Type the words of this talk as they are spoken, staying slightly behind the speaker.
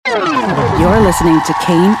You're listening to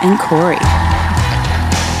Kane and Corey.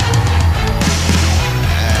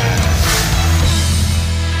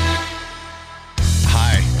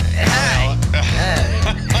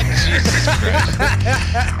 Jesus Christ.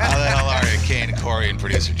 How the hell are you, Kane and Corey and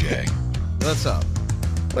producer Jay? What's up?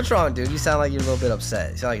 What's wrong, dude? You sound like you're a little bit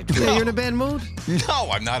upset. You sound like you're You're in a bad mood? No,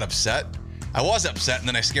 I'm not upset. I was upset, and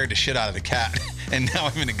then I scared the shit out of the cat, and now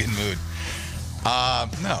I'm in a good mood.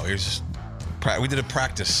 No, here's just we did a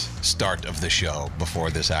practice start of the show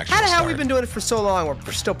before this actually How the hell started. we've been doing it for so long?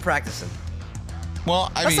 We're still practicing.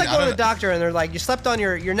 Well, That's like going to the doctor, and they're like, you slept on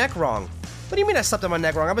your neck wrong. What do you mean I slept on my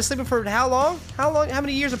neck wrong? I've been sleeping for how long? How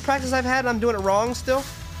many years of practice I've had, and I'm doing it wrong still?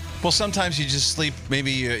 Well, sometimes you just sleep.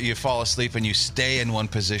 Maybe you fall asleep and you stay in one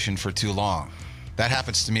position for too long. That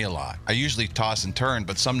happens to me a lot. I usually toss and turn,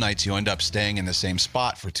 but some nights you end up staying in the same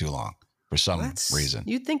spot for too long for some reason.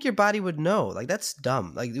 You'd think your body would know. Like, that's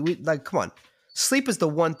dumb. Like, come on. Sleep is the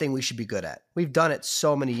one thing we should be good at. We've done it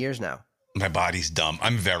so many years now. My body's dumb.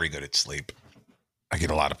 I'm very good at sleep. I get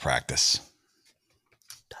a lot of practice.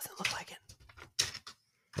 Doesn't look like it.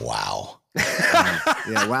 Wow.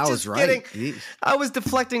 Yeah, wow is right. I was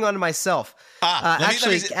deflecting onto myself.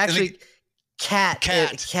 Actually, Kat.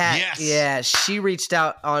 Yes. Yeah, she reached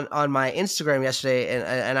out on my Instagram yesterday,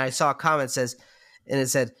 and I saw a comment and it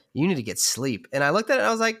said, "You need to get sleep." And I looked at it and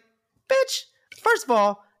I was like, "Bitch, first of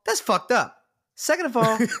all, that's fucked up. Second of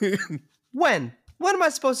all, when am I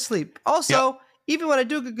supposed to sleep? Also, even when I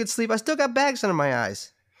do get good sleep, I still got bags under my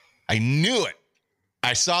eyes." I knew it.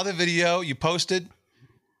 I saw the video you posted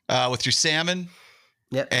with your salmon.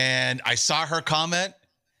 Yep. And I saw her comment,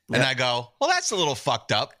 and I go, "Well, that's a little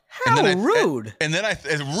fucked up." How rude. And then I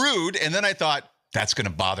thought, that's going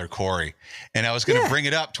to bother Corey. And I was going to bring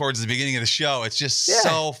it up towards the beginning of the show. It's just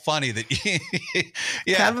so funny that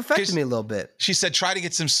kind of affected me a little bit. She said, "Try to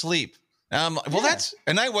get some sleep." And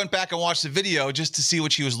I went back and watched the video just to see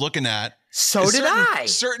what she was looking at. So did I.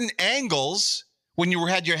 Certain angles, when you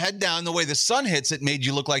had your head down, the way the sun hits, it made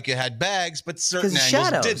you look like you had bags, but certain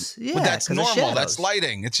angles didn't. Yeah, but that's normal. That's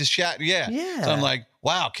lighting. It's just shadow. Yeah. So I'm like,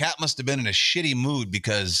 wow, Kat must have been in a shitty mood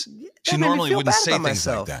because she normally wouldn't say things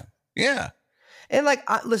like that. Yeah. And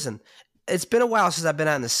listen, it's been a while since I've been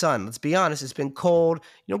out in the sun. Let's be honest. It's been cold.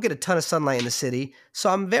 You don't get a ton of sunlight in the city. So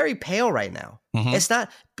I'm very pale right now. Mm-hmm. It's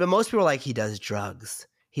not, but most people are like, he does drugs.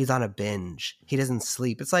 He's on a binge. He doesn't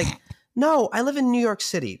sleep. It's like, no, I live in New York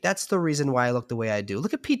City. That's the reason why I look the way I do.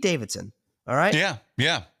 Look at Pete Davidson. All right? Yeah.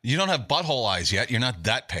 Yeah. You don't have butthole eyes yet. You're not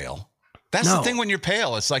that pale. That's the thing when you're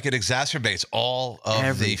pale. It's like it exacerbates all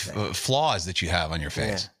of the flaws that you have on your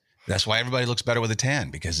face. Yeah. That's why everybody looks better with a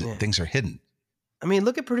tan, because things are hidden. I mean,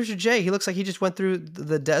 look at producer Jay. He looks like he just went through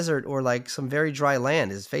the desert or like some very dry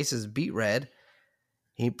land. His face is beet red.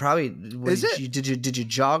 He probably did you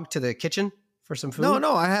jog to the kitchen for some food?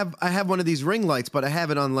 No. I have one of these ring lights, but I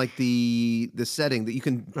have it on like the setting that you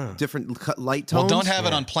can different light tones. Well, don't have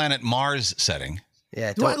it on Planet Mars setting.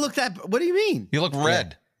 Yeah. Do I look that? What do you mean? You look red.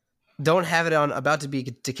 Yeah. Don't have it on about to be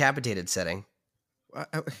decapitated setting.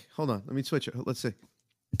 Hold on. Let me switch it. Let's see.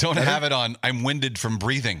 Don't have it on I'm winded from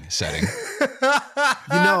breathing setting.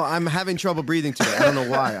 I'm having trouble breathing today. I don't know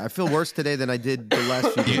why. I feel worse today than I did the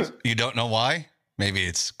last few days. You don't know why? Maybe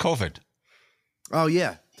it's COVID. Oh,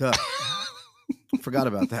 yeah. Duh. Forgot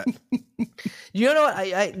about that. You know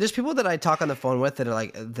what? There's people that I talk on the phone with that are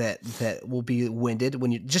like that will be winded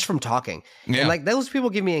when you just from talking. Yeah. And like those people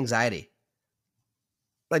give me anxiety.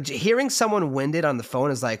 Like hearing someone winded on the phone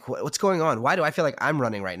is like, what's going on? Why do I feel like I'm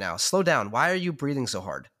running right now? Slow down. Why are you breathing so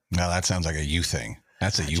hard? No, that sounds like a you thing.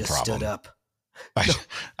 That's a you problem. Stood up.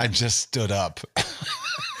 I just stood up.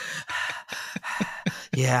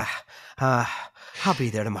 Yeah. I'll be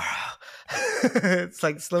there tomorrow. It's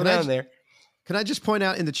like, slow down there. Can I just point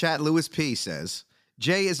out in the chat, Louis P. says,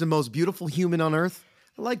 Jay is the most beautiful human on earth.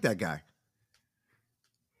 I like that guy.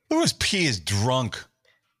 Louis P. is drunk.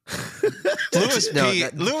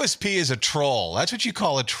 Louis P. is a troll. That's what you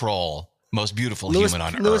call a troll. Most beautiful human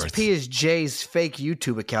on earth. Louis P. is Jay's fake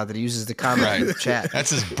YouTube account that he uses to comment in the chat. That's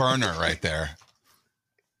his burner right there.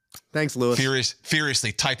 Thanks, Louis.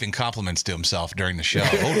 Furiously typing compliments to himself during the show.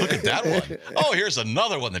 Oh, look at that one. Oh, here's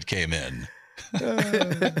another one that came in.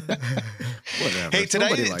 Whatever. Hey,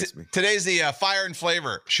 today's the Fire and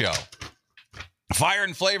Flavor show. Fire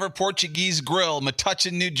and Flavor Portuguese Grill,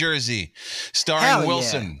 Metuchen, New Jersey, starring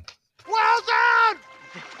Wilson.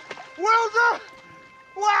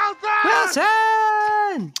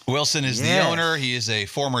 Yeah. Wilson is the owner. He is a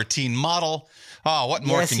former teen model. Oh, what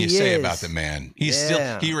more can you say about the man?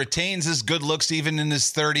 He retains his good looks even in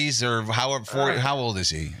his 30s or however. How old is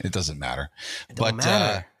he? It doesn't matter.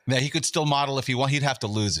 Yeah, he could still model if he want. He'd have to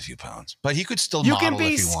lose a few pounds, but he could still You model can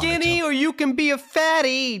be if he wanted skinny to. or you can be a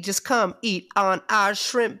fatty. Just come eat on our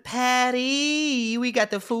shrimp patty. We got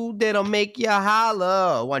the food that'll make you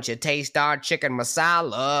holler. Once you taste our chicken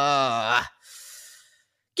masala,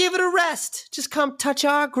 give it a rest. Just come touch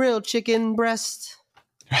our grilled chicken breast.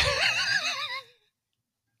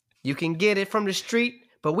 You can get it from the street,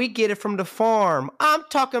 but we get it from the farm. I'm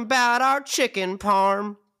talking about our chicken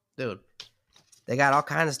parm. Dude, they got all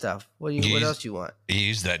kinds of stuff. What else do you want? You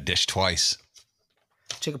used that dish twice.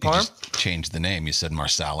 Chicken You parm? just changed the name. You said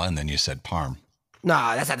marsala, and then you said parm.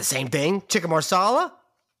 Nah, that's not the same thing. Chicken marsala?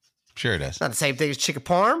 Sure it is. Not the same thing as chicken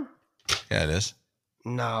parm? Yeah, it is.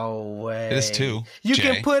 No way. It is too. You Jay.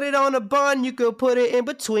 can put it on a bun. You could put it in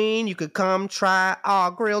between. You could come try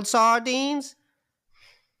our grilled sardines.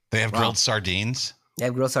 They have grilled sardines. They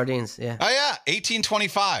have grilled sardines, yeah. Oh yeah,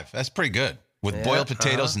 1825. That's pretty good with boiled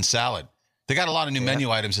potatoes and salad. They got a lot of new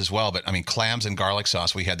menu items as well, but I mean, clams and garlic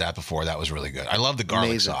sauce. We had that before. That was really good. I love the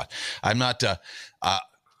garlic sauce. I'm not.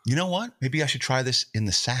 You know what? Maybe I should try this in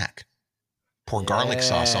the sack. Pour garlic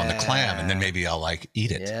sauce on the clam, and then maybe I'll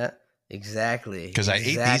eat it. Yeah, exactly. Because I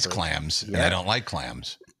ate these clams, and I don't like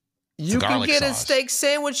clams. You can get a steak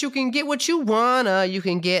sandwich. You can get what you wanna. You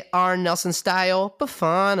can get our Nelson style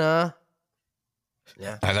Bafana.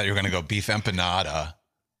 Yeah. I thought you were going to go beef empanada.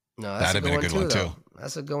 No, that'd have been a good one too.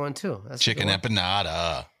 That's a good one too. That's chicken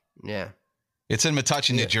empanada. Yeah. It's in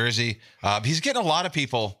Metuchen, New Jersey. He's getting a lot of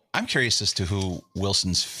people. I'm curious as to who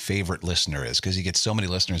Wilson's favorite listener is because he gets so many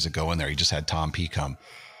listeners that go in there. He just had Tom P come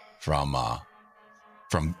from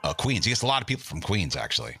Queens. He gets a lot of people from Queens,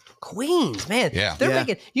 actually. Queens, man. Yeah. They're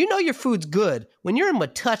making, your food's good when you're in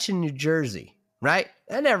Metuchen, New Jersey, right?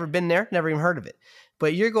 I've never been there, never even heard of it.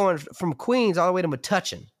 But you're going from Queens all the way to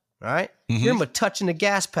Metuchen, all right? Mm-hmm. You're Metuchen the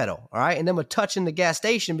gas pedal, all right? And then Metuchen the gas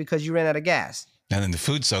station because you ran out of gas. And then the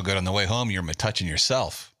food's so good on the way home, you're Metuchen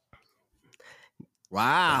yourself.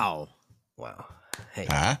 Wow. Hey.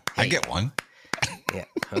 I get one. Yeah,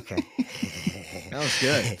 okay. That was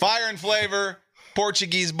good. Fire and flavor,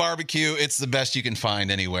 Portuguese barbecue. It's the best you can find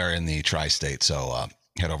anywhere in the tri-state. So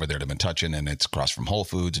head over there to Metuchen, and it's across from Whole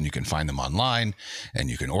Foods, and you can find them online, and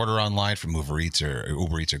you can order online from Uber Eats or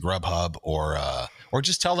Grubhub, or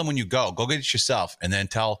just tell them when you go get it yourself, and then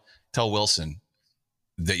tell Wilson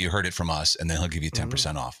that you heard it from us, and then he'll give you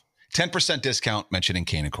 10% off. 10% discount mentioning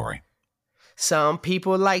Kane and Corey. Some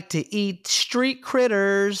people like to eat street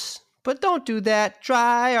critters, but don't do that.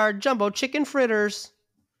 Try our jumbo chicken fritters.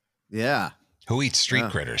 Yeah. Who eats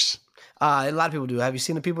street critters? A lot of people do. Have you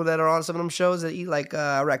seen the people that are on some of them shows that eat like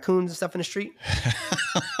raccoons and stuff in the street?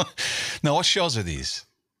 No, what shows are these?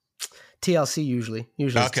 TLC usually.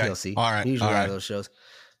 Usually it's TLC. All right. Usually all right. those shows.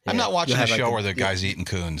 I'm not watching a show where the guy's eating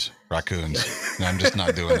raccoons. No, I'm just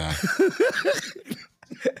not doing that.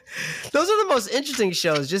 Those are the most interesting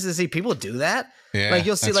shows, just to see people do that. Yeah, like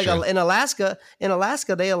you'll see, like true. in Alaska,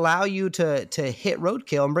 they allow you to hit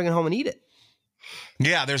roadkill and bring it home and eat it.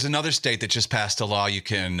 Yeah, there's another state that just passed a law. You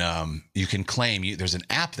can claim. There's an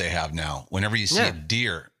app they have now. Whenever you see a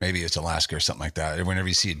deer, maybe it's Alaska or something like that. Whenever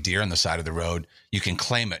you see a deer on the side of the road, you can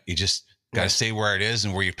claim it. You just got to say where it is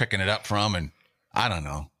and where you're picking it up from. And I don't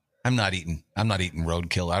know. I'm not eating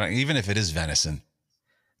roadkill. Even if it is venison.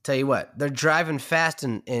 Tell you what, they're driving fast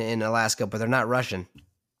in Alaska, but they're not rushing.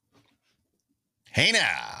 Hey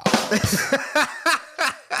now.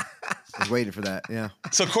 I was waiting for that. Yeah.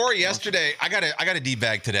 So Corey, yesterday I got a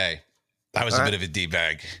D-bag today. I was a bit of a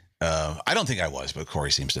D-bag. I don't think I was, but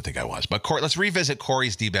Corey seems to think I was. But Corey, let's revisit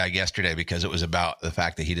Corey's D-bag yesterday because it was about the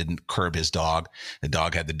fact that he didn't curb his dog. The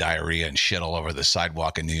dog had the diarrhea and shit all over the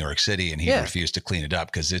sidewalk in New York City, and he refused to clean it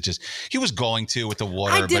up because he was going to with the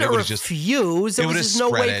water. I didn't but it was refuse. There was just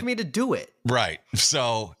no way for me to do it. Right.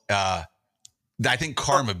 So I think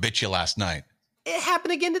karma bit you last night. It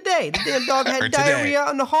happened again today. The damn dog had diarrhea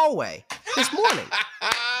in the hallway this morning.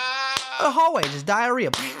 The hallway, just diarrhea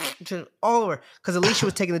all over. Because Alicia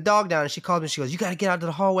was taking the dog down, and she called me. She goes, "You got to get out to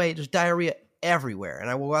the hallway. There's diarrhea everywhere." And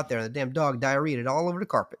I go out there, and the damn dog diarrheaed all over the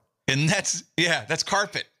carpet. And that's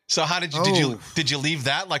carpet. So how did you did you leave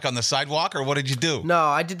that like on the sidewalk, or what did you do? No,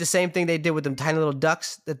 I did the same thing they did with them tiny little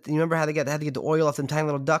ducks. That you remember how they had to get the oil off them tiny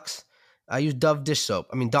little ducks? I used Dawn dish soap.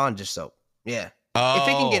 Yeah. Oh. If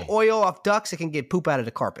it can get oil off ducks, it can get poop out of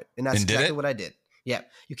the carpet. And that's exactly what I did. Yeah.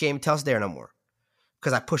 You can't even tell it's there no more.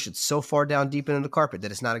 Because I pushed it so far down deep into the carpet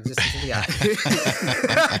that it's not existent in the eye.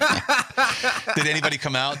 Did anybody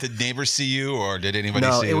come out? Did neighbors see you, or did anybody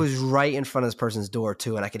see you? No, it was right in front of this person's door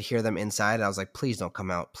too, and I could hear them inside. And I was like, "Please don't come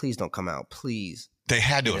out! Please don't come out! Please!" They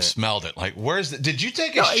had to have smelled it. Like, where's the? Did you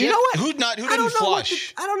take a shit? You know what? Who didn't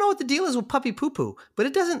flush? I don't know what the deal is with puppy poo poo, but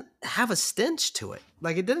it doesn't have a stench to it.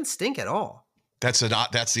 Like it didn't stink at all. That's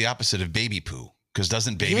the opposite of baby poo. Because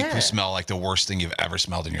doesn't baby poo smell like the worst thing you've ever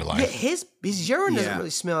smelled in your life? Yeah, his urine doesn't really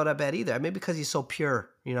smell that bad either. Maybe because he's so pure.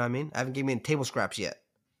 You know what I mean? I haven't given me any table scraps yet.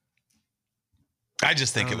 I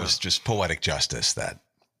just think it was just poetic justice that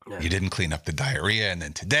you didn't clean up the diarrhea, and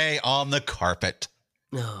then today on the carpet.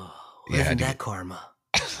 No, isn't that karma?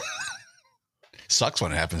 Sucks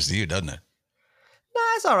when it happens to you, doesn't it? Nah,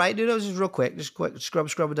 it's all right, dude. It was just real quick. Just quick, scrub,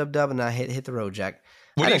 dub, and I hit the road, Jack.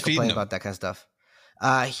 What I are you didn't complain feeding about that kind of stuff.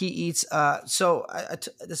 He eats.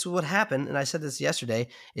 This is what happened, and I said this yesterday.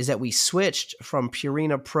 Is that we switched from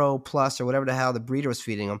Purina Pro Plus or whatever the hell the breeder was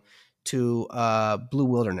feeding him to Blue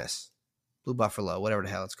Wilderness, Blue Buffalo, whatever the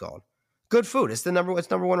hell it's called. Good food. It's number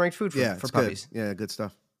one ranked food for puppies. Good. Yeah, good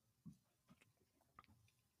stuff.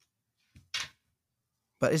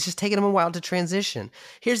 But it's just taking him a while to transition.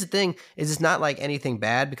 Here's the thing, is it's not like anything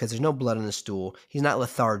bad because there's no blood in the stool. He's not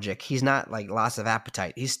lethargic. He's not like loss of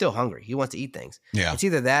appetite. He's still hungry. He wants to eat things. Yeah. It's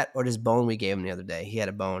either that or this bone we gave him the other day. He had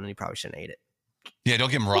a bone and he probably shouldn't have ate it. Yeah,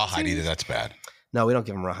 don't give him rawhide either. That's bad. No, we don't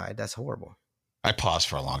give him rawhide. That's horrible. I paused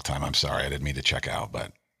for a long time. I'm sorry. I didn't mean to check out,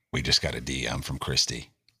 but we just got a DM from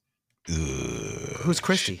Christy. Who's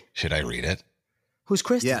Christy? Should I read it? Who's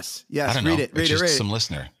Christy? Yes. I don't know. Read It's just it. some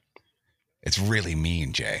listener. It's really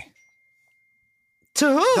mean, Jay. To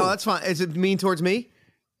who? No, that's fine. Is it mean towards me?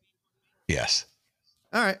 Yes.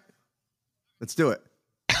 All right. Let's do it.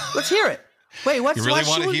 Let's hear it. Wait, what's You really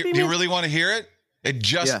want to hear? Do you really want to hear it? It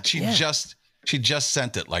just she just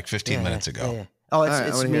sent it like 15 minutes ago. Yeah. Oh, it's, All right,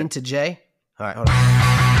 it's I wanna mean hear to Jay? All right, hold on.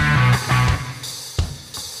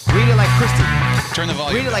 Read it like Christy. Turn the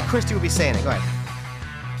volume. Read it down. like Christy would be saying it. Go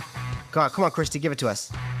ahead. Come on, Christy, give it to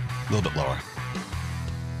us. A little bit lower.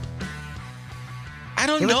 I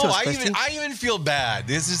don't Give it know. to us, Christy. I even feel bad.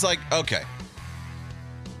 This is like, okay.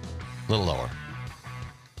 A little lower.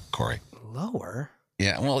 Corey. Lower?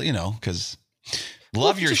 Yeah, well, because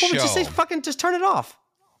love your show. Just turn it off.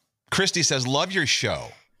 Christy says, love your show.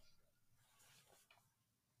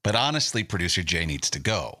 But honestly, producer Jay needs to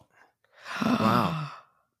go. Wow.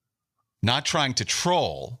 Not trying to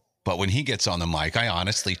troll, but when he gets on the mic, I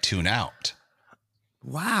honestly tune out.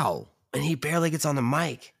 Wow. And he barely gets on the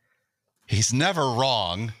mic. He's never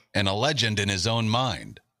wrong and a legend in his own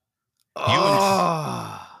mind.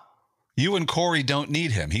 You and Corey don't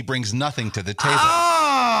need him. He brings nothing to the table.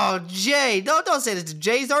 Oh, Jay. Don't say this to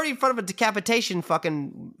Jay. He's already in front of a decapitation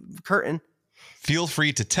fucking curtain. Feel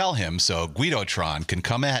free to tell him so Guidotron can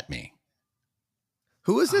come at me.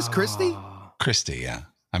 Who is this, Christy? Christy, yeah.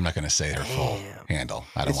 I'm not going to say her full handle.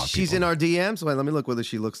 I don't want people. She's in our DMs? Wait, let me look what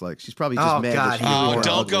she looks like. She's probably just mad. God, that she really Oh, wore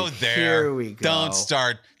don't ugly. go there. Here we go. Don't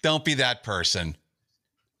start. Don't be that person.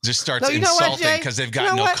 Just starts No, you know what, insulting Jay? because they've You got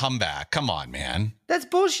know no what? comeback. Come on, man. That's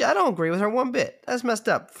bullshit. I don't agree with her one bit. That's messed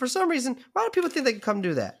up. For some reason, why do people think they can come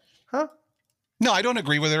do that? Huh? No, I don't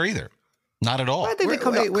agree with her either. Not at all. I think they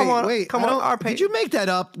come Wait, come on our page. Did you make that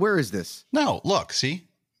up? Where is this? No, look, see?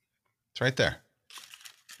 It's right there.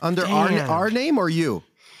 Under Damn. our name or you?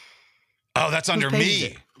 Oh, that's under page is me.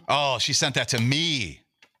 it? Oh, she sent that to me.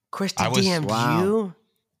 Christy I was- DM'd Wow. you?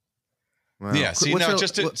 Wow. Yeah, see What's now,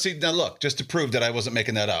 her- now look, just to prove that I wasn't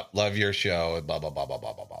making that up. Love your show, blah blah blah blah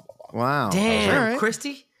blah blah blah blah. Wow. Damn, All right.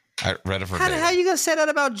 Christy. I read it How the hell are you going to say that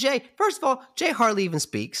about Jay? First of all, Jay hardly even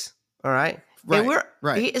speaks. All right? Right, And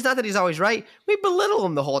right. It's not that he's always right. We belittle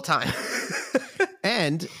him the whole time.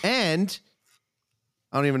 And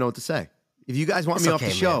I don't even know what to say. If you guys want It's me off okay,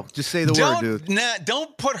 the show, man. just say the word, dude.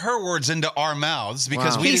 Don't put her words into our mouths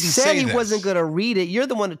because Wow. we He didn't said say he this. wasn't going to read it. You're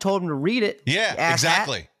the one that told him to read it. Yeah, you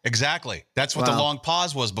asshat. exactly. That's what the Wow. long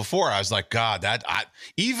pause was before. I was like, God,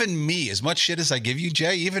 even me, as much shit as I give you,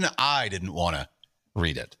 Jay, even I didn't want to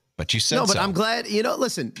read it. But you said No, but so. I'm glad,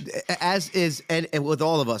 listen, as is, and with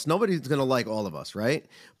all of us, nobody's going to like all of us, right?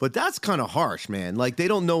 But that's kind of harsh, man. Like, they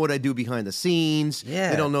don't know what I do behind the scenes.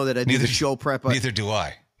 Yeah. They don't know that I do the show prep. Neither do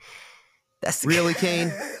I. That's the Really,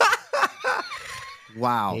 Kane?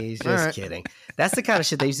 Wow. He's All just right. kidding. That's the kind of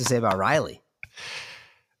shit they used to say about Riley.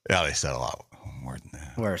 Yeah, they said a lot more than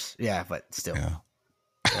that. Worse. Yeah, but still. Yeah.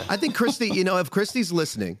 I think Christy, if Christy's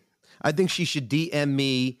listening, I think she should DM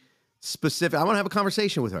me specific. I want to have a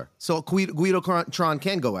conversation with her. So Guido-tron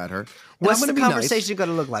can go at her. And What's I'm the gonna be conversation nice. going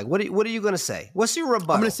to look like? What are you going to say? What's your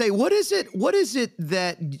rebuttal? I'm going to say, what is it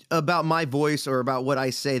that about my voice or about what I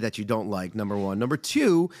say that you don't like? Number one. Number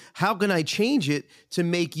two, how can I change it to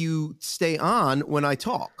make you stay on when I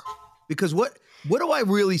talk? Because what do I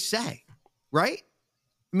really say? Right?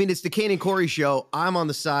 I mean, it's the Kane and Corey show. I'm on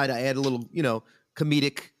the side. I add a little,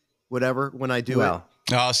 comedic, whatever when I do it.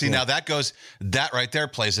 Oh, see, now that right there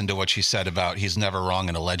plays into what she said about he's never wrong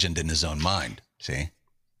and a legend in his own mind. See?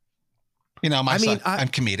 You know, I'm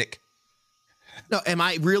comedic. No, am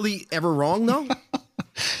I really ever wrong though?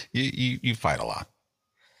 You fight a lot.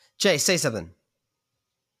 Jay, say something.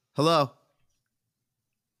 Hello.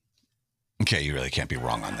 Okay, you really can't be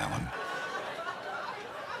wrong on that one.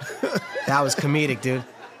 That was comedic, dude.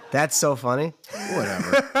 That's so funny.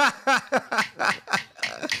 Whatever.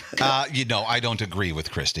 You know, I don't agree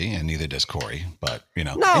with Christy, and neither does Corey. But you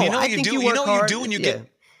know, No, and you know I what you think do. you You work know what hard. you do when you get.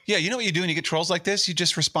 Yeah, you know what you do when you get trolls like this. You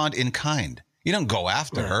just respond in kind. You don't go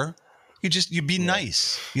after her. You be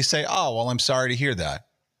nice. You say, "Oh, well, I'm sorry to hear that.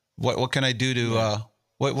 What can I do to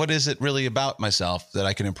what is it really about myself that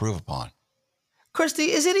I can improve upon?"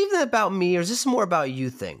 Christy, is it even about me, or is this more about you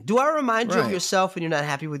thing? Do I remind you of Right. yourself when you're not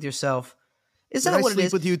happy with yourself? Is Did that I what it sleep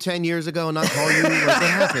is? with you 10 years ago and not call you? Like, what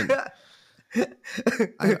happened?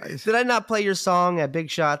 Did I not play your song at Big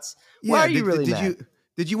Shots? Why Yeah, are you really mad?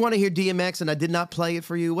 Did you want to hear DMX and I did not play it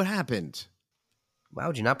for you? What happened? Why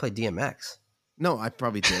would you not play DMX? No, I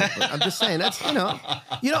probably did. But I'm just saying that's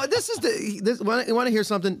this is you want to hear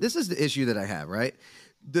something? This is the issue that I have, right?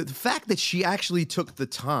 The fact that she actually took the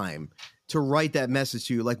time to write that message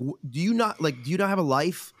to you, like, do you not have a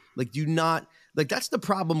life? Like, do you not like? That's the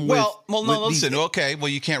problem. No, with listen. these- Okay, well,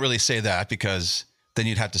 you can't really say that because then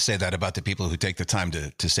you'd have to say that about the people who take the time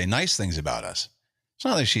to say nice things about us. It's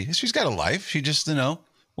not like she's got a life. She just,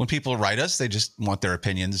 when people write us, they just want their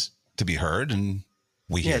opinions to be heard, and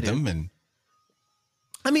we hear them. And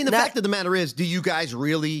I mean, the fact of the matter is, do you guys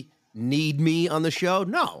really need me on the show?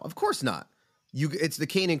 No, of course not. It's the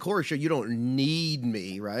Kane and Corey show. You don't need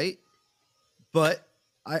me, right? But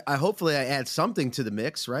I hopefully I add something to the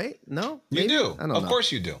mix, right? No, you do. I don't know. Of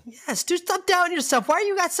course you do. Yes, dude, stop doubting yourself. Why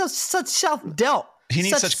you got such self-doubt? He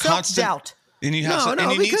needs such constant self-doubt. And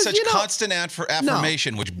you need such constant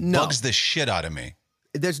affirmation, which bugs the shit out of me.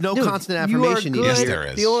 There's no Dude, constant affirmation. You are good. Yes, there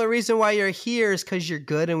is. The only reason why you're here is because you're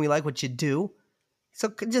good and we like what you do.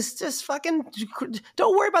 So just fucking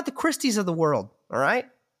don't worry about the Christies of the world. All right.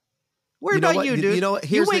 Worry You know about what? you, You dude. know what? You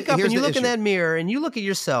Here's wake the- up here's and you the look in issue. that mirror and you look at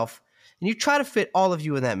yourself and you try to fit all of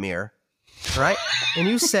you in that mirror. All right. And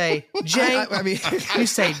you say, Jay. I mean, You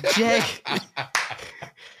say, Jay,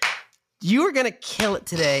 you are gonna kill it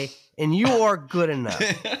today, and you are good enough.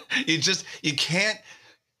 You can't,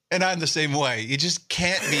 and I'm the same way. You just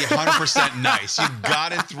can't be 100% nice. You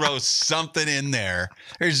got to throw something in there.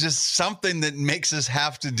 There's just something that makes us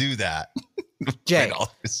have to do that. Jay,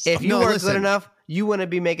 if you No, weren't listen. good enough, you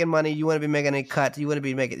wouldn't be making money. You wouldn't be making a cut. You wouldn't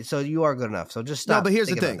be making. So you are good enough. So just stop. no, but here's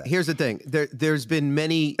the thinking thing. about that. Here's the thing. There's been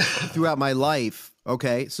many throughout my life.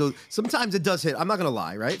 Okay, so sometimes it does hit. I'm not gonna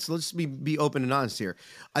lie, right? So let's be open and honest here.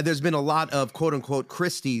 There's been a lot of quote unquote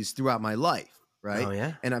Christies throughout my life, right? Oh,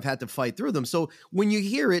 yeah? And I've had to fight through them. So when you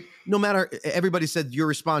hear it, no matter, everybody said your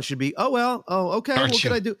response should be, oh well, oh okay, what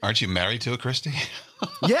can I do? Aren't you married to a Christie?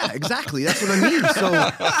 Yeah, exactly. That's what I mean.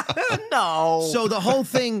 So No. So the whole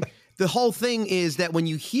thing is that when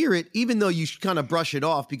you hear it, even though you kind of brush it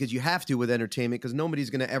off because you have to with entertainment, because nobody's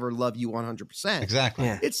going to ever love you 100%. Exactly.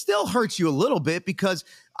 Yeah. It still hurts you a little bit because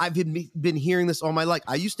I've been hearing this all my life.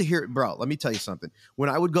 I used to hear it, bro. Let me tell you something. When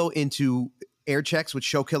I would go into air checks with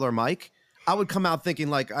Show Killer Mike, I would come out thinking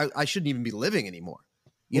like I shouldn't even be living anymore.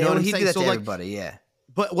 You know what I'm he saying? do that So to like, everybody. Yeah.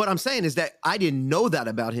 but what I'm saying is that I didn't know that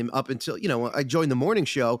about him up until, I joined the morning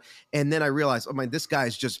show and then I realized, oh my, this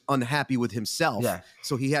guy's just unhappy with himself. Yeah.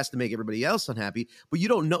 So he has to make everybody else unhappy. But you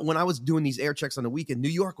don't know, when I was doing these air checks on the weekend, New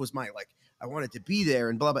York was I wanted to be there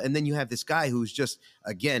and blah, blah. And then you have this guy who's just,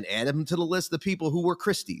 again, add him to the list of people who were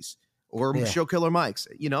Christies or Yeah. Show Killer Mikes,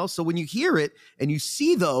 So when you hear it and you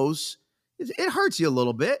see those, it hurts you a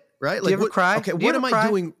little bit, right? Do you ever cry? Okay, Do you what ever am cry? I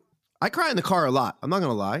doing? I cry in the car a lot. I'm not going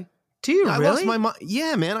to lie. Do you I really? lost my mom.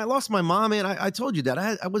 Yeah, man. I lost my mom, man. I told you that.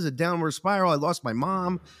 I was a downward spiral. I lost my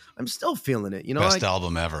mom. I'm still feeling it. Best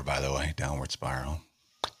album ever, by the way, Downward Spiral.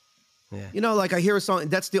 Yeah. I hear a song.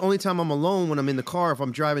 That's the only time I'm alone when I'm in the car. If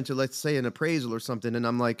I'm driving to, let's say, an appraisal or something, and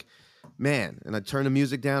I'm like, man, and I turn the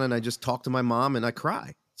music down and I just talk to my mom and I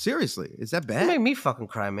cry. Seriously, is that You bad? make me fucking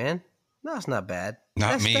cry, man. No, it's not bad. Not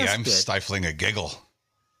That's- me. that's I'm good. stifling a giggle.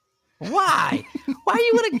 Why? Why are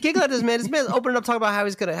you gonna giggle at this man? This man's opening up talking about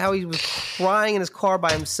how he was crying in his car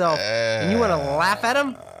by himself, and you want to laugh at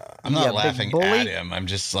him? I'm Yeah, not big laughing bully. at him. I'm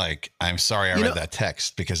just like, I'm sorry I read that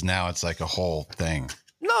text because now it's like a whole thing.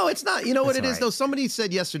 No, it's not. You know what That's it is, all right. though? Somebody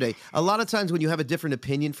said yesterday, a lot of times when you have a different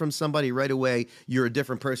opinion from somebody, right away, you're a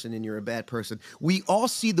different person and you're a bad person. We all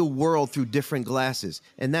see the world through different glasses,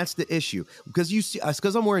 and that's the issue.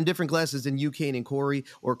 Because I'm wearing different glasses than you, Kane and Corey,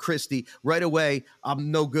 or Christy, right away,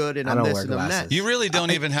 I'm no good and I I'm don't this wear and I'm that. glasses. You really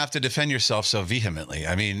don't even have to defend yourself so vehemently.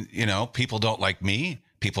 I mean, people don't like me.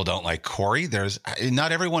 People don't like Corey.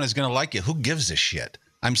 Not everyone is going to like you. Who gives a shit?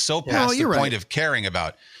 I'm so past the you're point right. of caring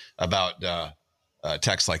about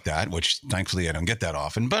texts like that, which thankfully I don't get that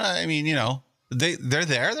often. But I mean, they're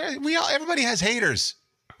there. Everybody has haters.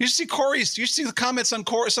 You see the comments on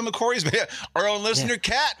some of Corey's. Our own listener,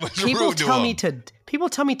 Kat, was rude to him. People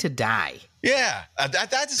tell me to die. Yeah,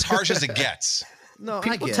 that's as harsh as it gets. No, I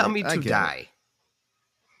People get tell it. me I to get it. die.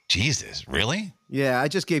 Jesus, really? Yeah, I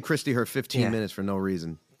just gave Christy her 15 Yeah. minutes for no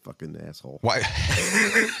reason. Fucking asshole. Why?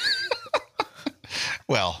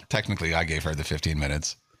 Well, technically, I gave her the 15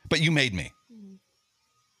 minutes, but you made me.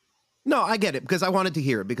 No, I get it because I wanted to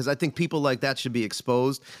hear it because I think people like that should be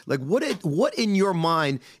exposed. Like, what in your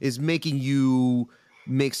mind is making you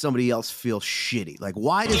make somebody else feel shitty? Like,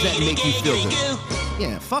 why does that make you feel good?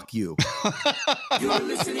 Yeah, fuck you. You're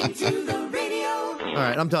listening to the radio. All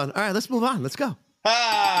right, I'm done. All right, let's move on. Let's go.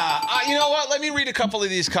 You know what? Let me read a couple of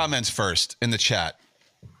these comments first in the chat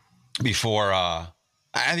before. I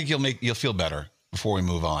think you'll feel better before we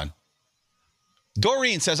move on.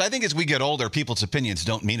 Doreen says, I think as we get older, people's opinions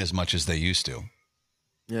don't mean as much as they used to.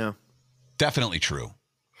 Yeah. Definitely true.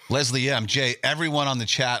 Leslie M. Jay, everyone on the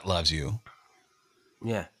chat loves you.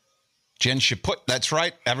 Yeah. Jen Chaput, that's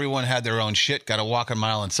right. Everyone had their own shit. Got to walk a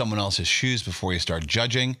mile in someone else's shoes before you start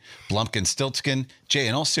judging. Blumpkin Stiltskin. Jay,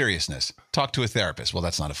 in all seriousness, talk to a therapist. Well,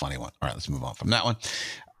 that's not a funny one. All right, let's move on from that one.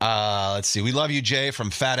 Let's see. We love you, Jay, from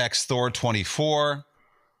FatX Thor 24.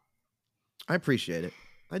 I appreciate it.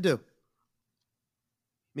 I do.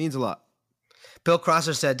 Means a lot. Bill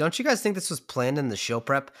Crosser said, don't you guys think this was planned in the show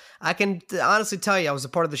prep? I can honestly tell you I was a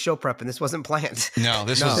part of the show prep and this wasn't planned. No,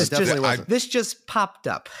 this No, was it definitely wasn't. This just popped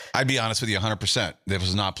up. I'd be honest with you 100%. That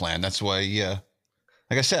was not planned. That's why,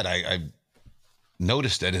 like I said, I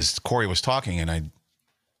noticed it as Corey was talking and I You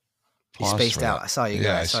paused spaced for out. that. I saw you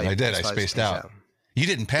Yeah, guys. I did. I spaced out. You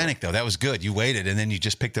didn't panic, though. That was good. You waited, and then you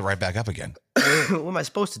just picked it right back up again. What am I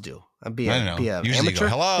supposed to do? I'd be I don't know. be a Usually you go, amateur?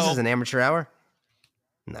 "Hello?" This is an amateur hour?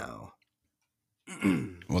 No.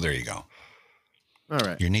 Well, there you go. All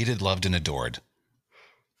right. You're needed, loved, and adored.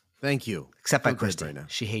 Thank you. Except by Feel good Christy. right now.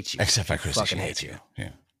 She hates you. Except for Christy. Fucking She hates hates you. you.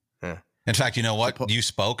 Yeah. Yeah. In fact, you know what? You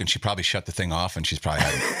spoke, and she probably shut the thing off, and she's probably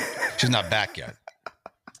she's not back yet.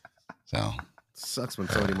 So. Sucks when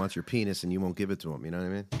somebody wants your penis and you won't give it to them. You know what I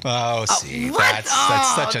mean? Oh, see, What? that's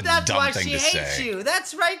such a that's dumb why thing she to hates say. you.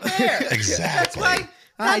 That's right there. Exactly. That's why.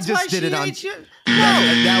 I That's just why did she it on- hates you.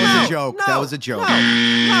 That was a joke. That was a joke.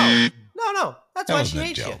 No. That's That why wasn't she a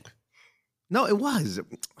hates you. joke. No, it was.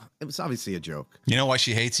 It was obviously a joke. You know why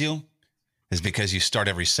she hates you? Is because you start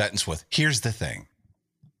every sentence with, here's the thing.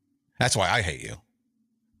 That's why I hate you.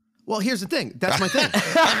 Well, here's the thing. That's my thing.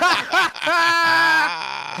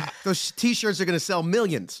 Those T-shirts are going to sell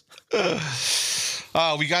millions.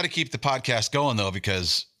 We got to keep the podcast going, though,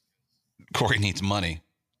 because Corey needs money.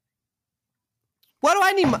 What do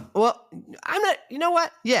I need? Well, I'm not. You know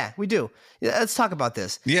what? Yeah, we do. Yeah, let's talk about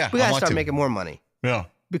this. Yeah, we I gotta want start to. making more money Yeah.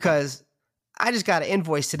 because I just got an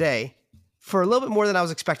invoice today for a little bit more than I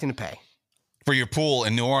was expecting to pay. For your pool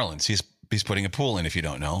in New Orleans. He's putting a pool in, if you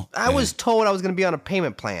don't know. I was told I was going to be on a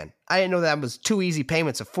payment plan. I didn't know that was 2 easy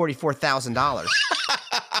payments of $44,000.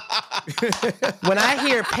 When I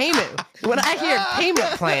hear payment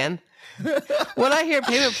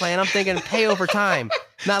plan, I'm thinking pay over time,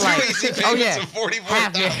 not like easy oh payments yeah, of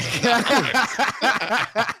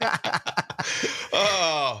 $44,000.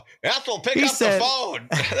 Oh, Ethel, pick He up said- the phone.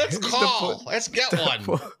 Let's call. Let's get one.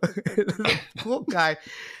 The pool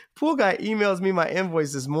guy emails me my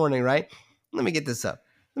invoice this morning, right? Let me get this up.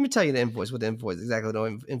 Let me tell you what the invoice, exactly what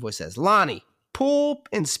the invoice says. Lonnie, Pool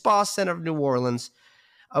and Spa Center of New Orleans.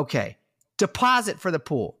 Okay. Deposit for the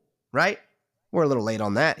pool, right? We're a little late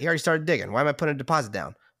on that. He already started digging. Why am I putting a deposit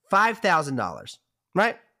down? $5,000,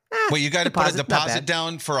 right? Wait, you got to put a not deposit bad.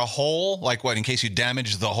 down for a hole? Like what, in case you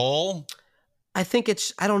damage the hole? I think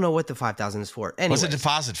I don't know what the $5,000 is for. Anyway, What's a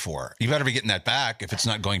deposit for? You better be getting that back if it's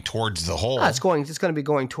not going towards the hole. it's going to be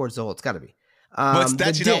going towards the hole. It's got to be. That's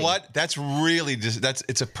The you know dig. what? That's really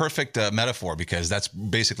it's a perfect metaphor because that's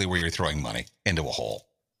basically where you're throwing money into a hole.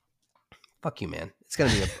 Fuck you, man. It's going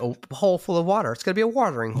to be a hole full of water. It's going to be a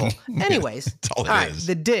watering hole. Anyways, That's all it right, is.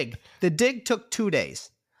 the dig. The dig took 2 days.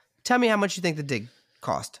 Tell me how much you think the dig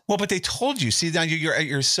cost. Well, but they told you. See, now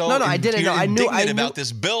you're so No, I didn't know. you're I knew indignant about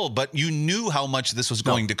this bill, but you knew how much this was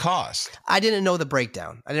going to cost. I didn't know the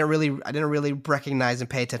breakdown. I didn't really recognize and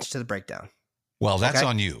pay attention to the breakdown. Well, that's Okay.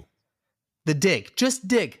 on you. The dig. Just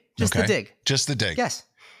dig. Just Okay. the dig. Just the dig. Yes.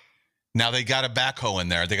 Now they got a backhoe in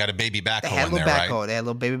there. They got a baby They backhoe had a in little there, backhoe. right? They had a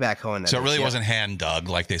little baby backhoe in there. So it really Yeah. wasn't hand dug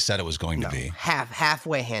like they said it was going to be.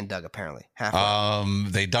 Halfway hand dug, apparently. Halfway.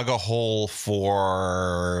 They dug a hole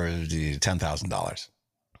for $10,000.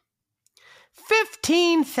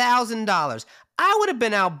 $15,000. I would have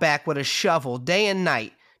been out back with a shovel day and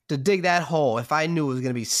night to dig that hole if I knew it was going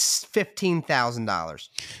to be $15,000.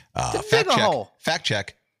 To dig a hole. Fact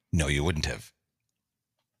check. No, you wouldn't have.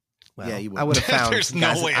 Well, Yeah, you I would have found. There's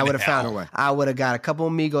no way I would have in found. hell. No way. I would have got a couple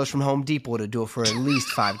amigos from Home Depot to do it for at least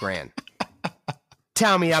 $5,000.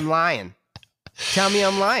 Tell me I'm lying. Tell me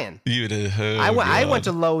I'm lying. You'd have. I went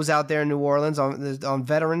to Lowe's out there in New Orleans on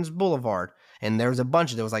Veterans Boulevard, and there was a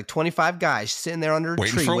bunch of there was like 25 guys sitting there under a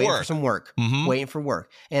Waiting tree for waiting work. for some work, Mhm. waiting for work.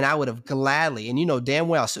 And I would have gladly, and you know damn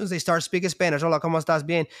well, as soon as they start speaking Spanish, hola, ¿cómo estás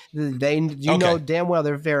bien? You know Okay. damn well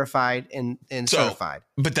they're verified and So, certified.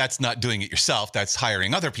 But that's not doing it yourself. That's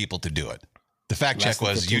hiring other people to do it. The fact Less check than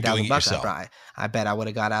was you doing it $15,000. yourself. I bet I would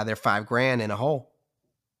have got out of there $5,000 in a hole.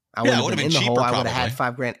 I Yeah, it wouldn't would've have been in the hole. cheaper, I would have had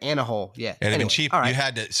probably. $5,000 and a hole. Yeah, It'd have Anyway, been cheap. All right, You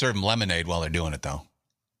had to serve them lemonade while they're doing it, though.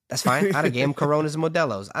 that's fine. I'd have gave them Coronas and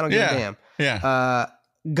Modelos. I don't give Yeah. a damn. Yeah.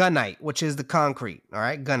 Gunite, which is the concrete. All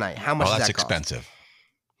right, gunite. How much Well, does that's that cost? expensive.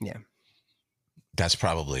 Yeah, That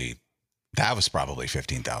was probably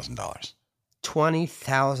 $15,000.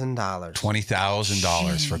 $20,000.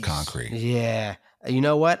 $20,000 for concrete. Yeah. You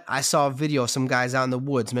know what? I saw a video of some guys out in the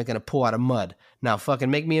woods making a pool out of mud. Now, fucking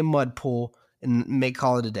make me a mud pool and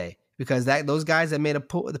call it a day. Because those guys that made the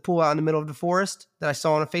pool out in the middle of the forest that I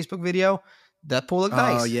saw in a Facebook video, that pool looked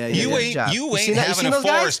nice. Oh, yeah, They yeah, did You a ain't job. you seen ain't that? You having seen a those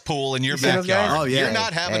guys? forest pool in your You seen those guys? backyard. Oh, yeah. You're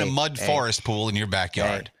not having a mud hey. forest pool in your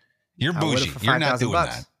backyard. You're I would've bougie. for You're not doing $5,000.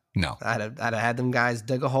 that. No. I'd have had them guys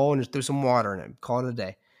dig a hole and just threw some water in it. Call it a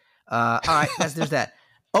day. All right, there's that.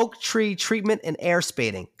 Oak tree treatment and air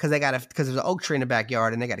spading because there's an oak tree in the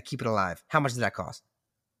backyard and they got to keep it alive. How much does that cost?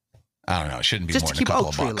 I don't know. It shouldn't be Just more to than a keep couple oak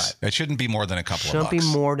of tree bucks. alive. It shouldn't be more than a couple Shouldn't of bucks.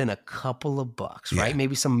 be more than a couple of bucks, right? Yeah.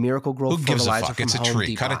 Maybe some Miracle Grow Who gives a fertilizer fuck? from It's a Home tree.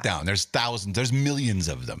 Depot. Cut it down. There's thousands. There's millions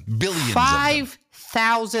of them. Billions of them.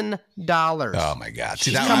 $5,000. Oh my God!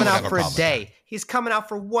 See, He's that coming I would out have for a problem with day. He's coming out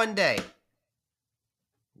for one day.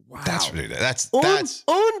 Wow. that. That's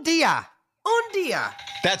Un dia.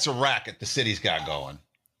 that's a racket the city's got going.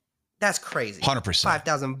 That's crazy. 100%.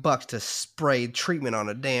 $5,000 to spray treatment on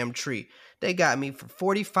a damn tree. They got me for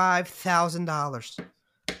 $45,000.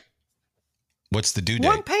 What's the due date?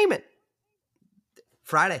 One payment.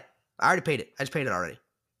 Friday. I already paid it. I just paid it already.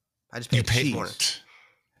 I just paid You it this paid. morning.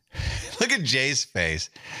 Look at Jay's face.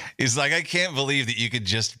 He's like, I can't believe that you could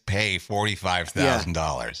just pay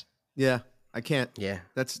 $45,000. Yeah, I can't. Yeah.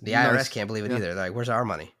 That's The IRS nice. can't believe it Yeah. either. They're like, where's our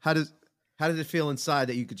money? How did it feel inside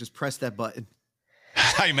that you could just press that button?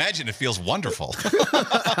 I imagine it feels wonderful.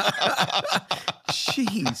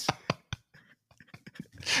 Jeez.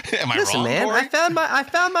 Am I Listen, wrong, man, Corey? I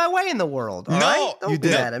found my way in the world. All No, right? Don't you do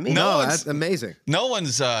did. that at me. No No, one's- that's amazing. No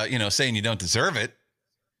one's, saying you don't deserve it.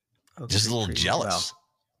 Okay, Just a little pretty jealous. well.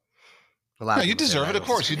 A lot No, of you people say deserve that. it. Of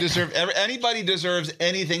course, you deserve. Anybody deserves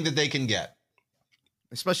anything that they can get.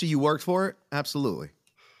 Especially you worked for it. Absolutely.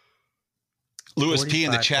 Lewis P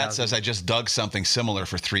in the chat 45,000. says I just dug something similar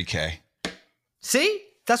for $3K. See?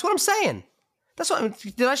 That's what I'm saying.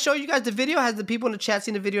 Did I show you guys the video? Has the people in the chat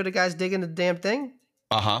seen the video of the guys digging the damn thing?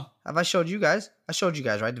 Uh-huh. Have I showed you guys? I showed you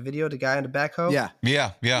guys, right? The video of the guy in the backhoe? Yeah.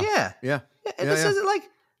 Yeah. Yeah. Yeah. Yeah, and Yeah, this yeah. isn't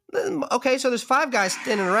like, okay, so there's 5 guys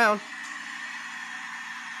standing around.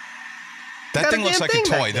 That Got a thing looks damn like a thing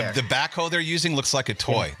back toy. there. The backhoe they're using looks like a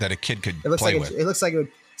toy that a kid could It looks play like with. it looks like it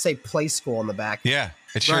would say play school on the back. Yeah,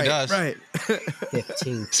 it sure right, does. Right.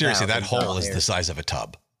 15. Seriously, that hole is the size of a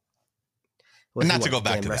tub. Well, not he to go wants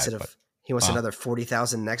back damn to rest that, of- but- he wants another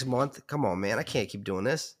 40,000 next month. Come on, man. I can't keep doing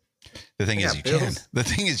this. The thing I is, got you can. bills. The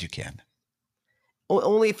thing is, you can.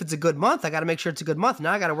 Only if it's a good month. I got to make sure it's a good month.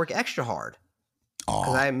 Now I got to work extra hard because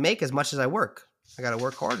Oh, I make as much as I work. I got to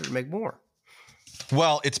work harder to make more.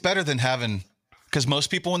 well, it's better than having, because most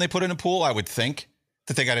people when they put in a pool, I would think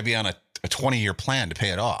that they got to be on a 20-year plan to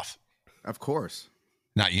pay it off. Of course.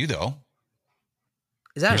 Not you though.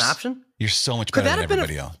 Is that You're an s- option? You're so much Could better that than have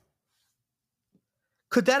been everybody else.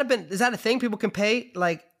 Could that have been? Is that a thing people can pay?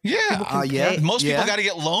 Like Yeah. Yeah. Most people Yeah. got to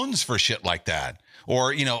get loans for shit like that.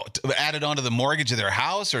 Or, add it onto the mortgage of their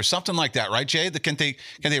house or something like that, right, Jay? Can they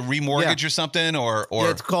remortgage Yeah. or something? Or Yeah,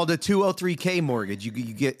 it's called a 203K mortgage.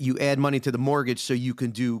 You add money to the mortgage so you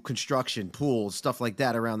can do construction, pools, stuff like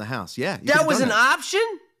that around the house. Yeah. you That could've was done an that.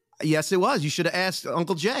 option? Yes, it was. You should have asked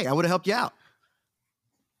Uncle Jay. I would have helped you out.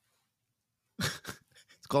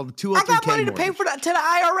 It's called a 203K I got money to mortgage. pay for that to the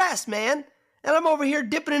IRS, man. And I'm over here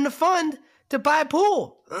dipping in the fund to buy a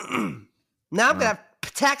pool. Now I'm going to have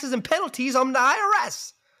taxes and penalties on the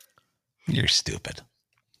IRS. you're stupid.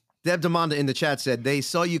 Deb Demonda in the chat said they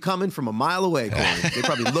saw you coming from a mile away, Corey. They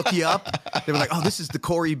probably looked you up. They were like, "Oh, this is the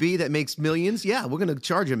Corey B that makes millions. Yeah, we're gonna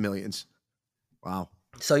charge him millions." Wow.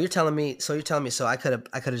 So you're telling me so I could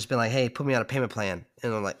have just been like, "Hey, put me on a payment plan."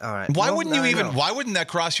 And I'm like, "All right." Why well, wouldn't now you I even? know. Why wouldn't that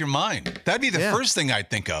cross your mind? That'd be the Yeah. first thing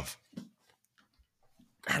I'd think of.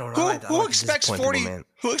 I don't know. I don't Who like to expects disappoint people, man.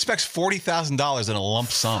 Who expects $40,000 in a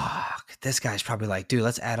lump sum? Fuck. This guy's probably like, "Dude,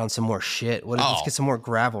 let's add on some more shit. Let's Oh. get some more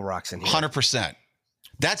gravel rocks in here." 100%.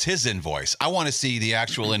 That's his invoice. I want to see the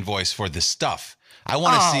actual invoice for the stuff. I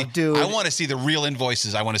want to Oh, see. dude. I want to see the real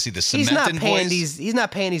invoices. I want to see the cement He's not invoice. paying these. He's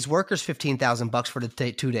not paying these workers $15,000 for the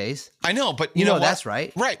 2 days. I know, but You you know know what? that's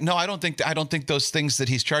right. Right? No, I don't think those things that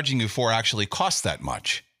he's charging you for actually cost that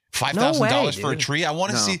much. $5,000 for a dude. tree. I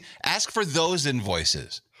want to No. see. Ask for those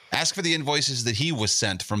invoices. Ask for the invoices that he was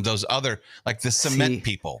sent from those other, like the cement See,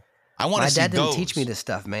 people. I want My to see dad didn't those. teach me this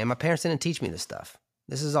stuff, man. My parents didn't teach me this stuff.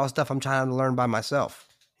 This is all stuff I'm trying to learn by myself.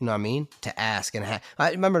 You know what I mean? To ask and I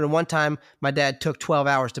remember the one time my dad took 12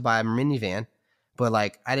 hours to buy a minivan, but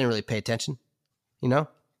like I didn't really pay attention. You know?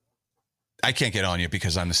 I can't get on you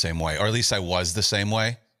because I'm the same way, or at least I was the same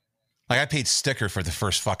way. Like I paid sticker for the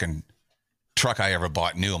first fucking truck I ever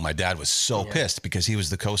bought new, and my dad was so pissed because he was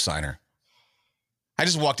the co-signer. I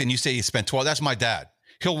just walked in. You say he spent 12. That's my dad.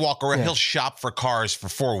 He'll walk around. Yeah. He'll shop for cars for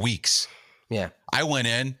 4 weeks. Yeah. I went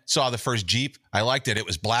in, saw the first Jeep. I liked it. It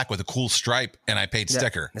was black with a cool stripe, and I paid Yeah,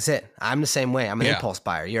 sticker. That's it. I'm the same way. I'm an Yeah. impulse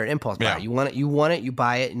buyer. You're an impulse buyer. Yeah. You want it, you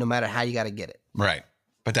buy it, no matter how you got to get it. Right.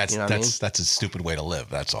 But that's You know what I mean? that's a stupid way to live.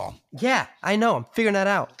 That's all. Yeah, I know. I'm figuring that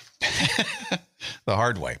out. The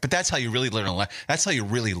hard way. But that's how you really learn. That's how you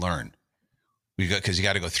really learn. Because you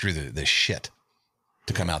got to go through the shit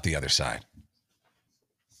to come out the other side.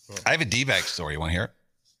 I have a D-bag story. You want to hear it?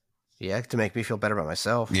 Yeah, to make me feel better about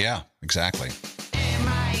myself. Yeah, exactly. Am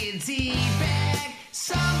I a D-bag?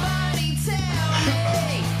 Somebody tell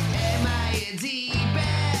me. Am I a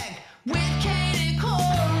D-bag? With Kane and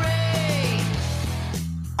Corey.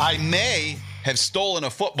 I may have stolen a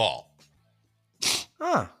football.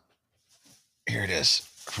 Huh. Here it is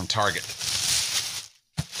from Target.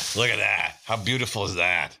 Look at that. How beautiful is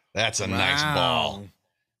that? That's a nice ball.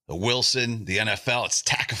 The Wilson, the NFL, it's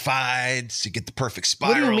tackified, so you get the perfect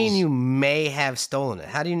spirals. What do you mean you may have stolen it?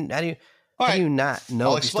 How do you All right. not know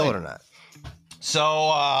I'll if you stole it or explain. not?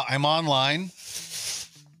 So I'm online,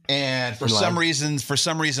 and for some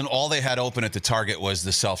reason, all they had open at the Target was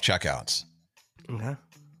the self-checkouts. Okay.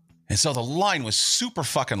 And so the line was super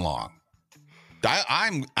fucking long.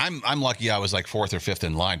 I'm lucky I was like fourth or fifth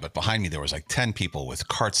in line, but behind me there was like 10 people with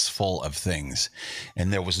carts full of things.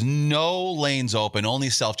 And there was no lanes open, only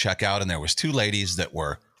self-checkout. And there was 2 ladies that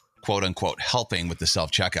were quote unquote helping with the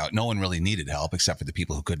self-checkout. No one really needed help except for the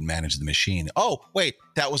people who couldn't manage the machine. Oh, wait,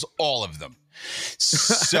 that was all of them.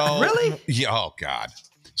 So Really? Yeah, oh God.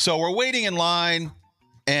 So we're waiting in line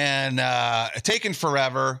and taking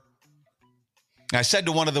forever. I said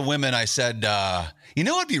to one of the women, I said, you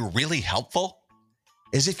know what'd be really helpful?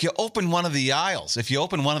 Is if you open one of the aisles, if you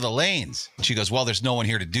open one of the lanes. And she goes, well, there's no one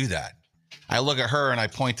here to do that. I look at her and I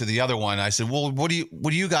point to the other one. I said, well, what do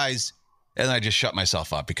you guys? And I just shut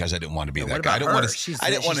myself up because I didn't want to be that What guy. about her? She's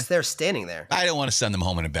there standing there. I didn't want to send them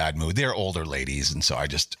home in a bad mood. They're older ladies, and so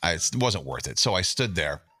it wasn't worth it. So I stood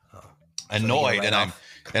there, annoyed,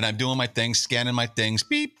 and I'm doing my things, scanning my things,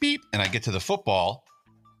 beep beep, and I get to the football,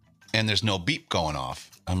 and there's no beep going off.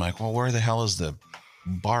 I'm like, well, where the hell is the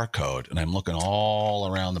barcode? And I'm looking all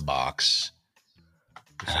around the box,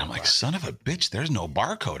 and I'm like, son of a bitch, there's no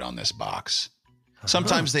barcode on this box.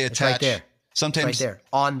 Sometimes they It's attach. right there. Sometimes Right there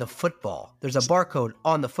on the football. There's a barcode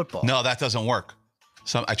on the football. No, that doesn't work.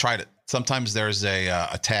 I tried it. Sometimes there's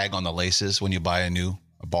a tag on the laces when you buy a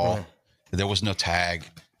ball. Yeah. There was no tag.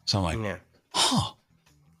 So I'm like, Yeah.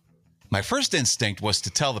 my first instinct was to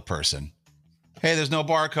tell the person, hey, there's no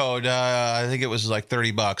barcode. I think it was like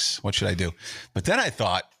 $30. What should I do? But then I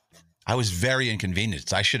thought I was very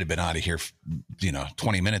inconvenienced. I should have been out of here,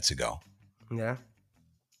 20 minutes ago. Yeah.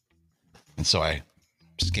 And so I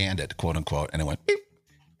scanned it, quote unquote, and it went beep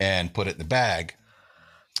and put it in the bag.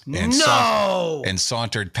 And No! and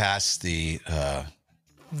sauntered past the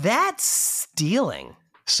That's stealing.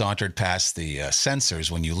 Sauntered past the sensors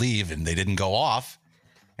when you leave, and they didn't go off.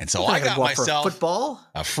 And so You're not I gonna got go out for myself football.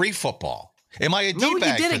 a free football. Am I a No, you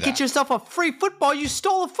D-bag for didn't that? get yourself a free football. You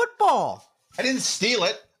stole a football. I didn't steal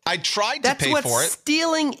it. I tried to That's pay what for it.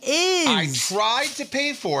 stealing is. I tried to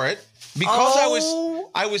pay for it because I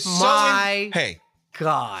was my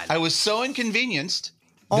God. I was so inconvenienced.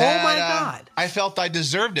 Oh that, my God. I felt I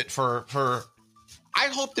deserved it for. I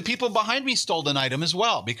hope the people behind me stole an item as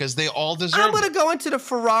well because they all deserved I'm going to it. go into the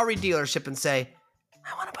Ferrari dealership and say,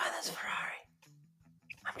 I want to buy this Ferrari.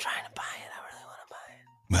 I'm trying to buy it. I really want to buy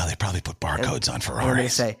it. Well, they probably put barcodes on And I'm going to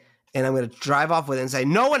Ferraris. say, and I'm going to drive off with it and say,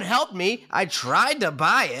 no one helped me. I tried to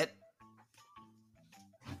buy it.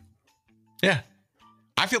 Yeah,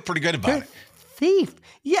 I feel pretty good about it. Thief.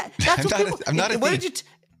 Yeah, that's what people. I'm not a what thief. did you?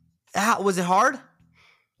 How was it hard?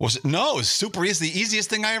 Was it? No, it was super easy. The easiest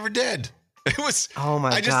thing I ever did. It was. Oh my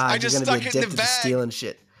I just, God! I just you're stuck gonna be it in addicted the to bag. stealing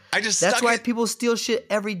shit. I just That's stuck why it. people steal shit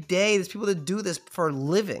every day. There's people that do this for a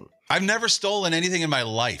living. I've never stolen anything in my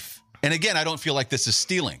life, and again, I don't feel like this is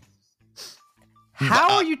stealing.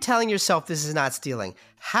 How are you telling yourself this is not stealing?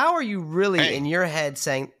 How are you really Hey. in your head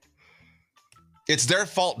saying? It's their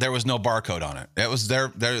fault. There was no barcode on it. It was their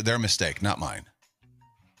mistake, not mine.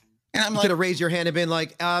 And I'm You like, could have raised your hand and been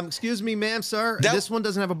like, excuse me, ma'am, sir. That- This one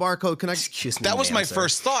doesn't have a barcode. Can I? Excuse me. that was ma'am, my sir."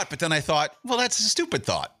 first thought, but then I thought, well, that's a stupid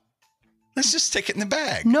thought. Let's just stick it in the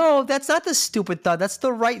bag. No, that's not the stupid thought. That's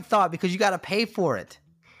the right thought because you got to pay for it.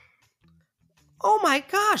 Oh my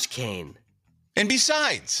gosh, Kane. And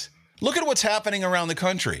besides, look at what's happening around the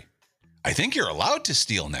country. I think you're allowed to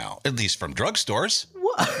steal now, at least from drugstores.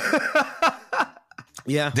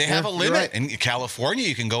 Yeah. They have a you're limit. right. In California,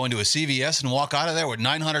 you can go into a CVS and walk out of there with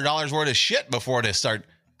 $900 worth of shit before they start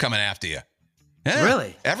coming after you. Yeah,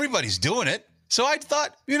 Really? Everybody's doing it. So I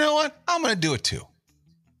thought, you know what? I'm going to do it too.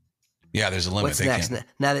 Yeah, there's a limit. What's They next? can't-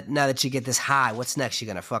 Now that you get this high, what's next? You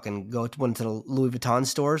gonna fucking go to one of the Louis Vuitton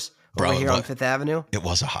stores Bro, over here on but- Fifth Avenue? It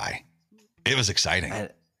was a high. It was exciting.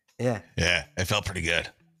 Yeah. Yeah, it felt pretty good.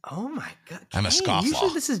 Oh my God. I'm a Kane,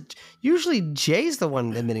 scofflaw. Usually Jay's the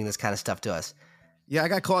one admitting this kind of stuff to us. Yeah, I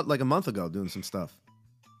got caught like a month ago doing some stuff.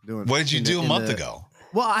 What did you in do the- a in month the- ago?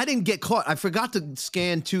 Well, I didn't get caught. I forgot to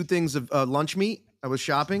scan 2 things of lunch meat. I was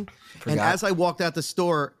shopping, and Forgot. as I walked out the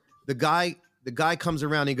store, the guy comes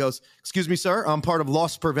around. And he goes, "Excuse me, sir. I'm part of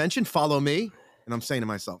loss prevention. Follow me." And I'm saying to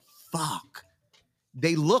myself, "Fuck."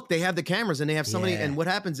 They look. They have the cameras, and they have somebody. Yeah. And what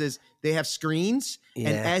happens is they have screens, and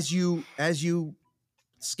Yeah. as you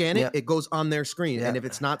scan it, Yep. it goes on their screen. Yeah. And if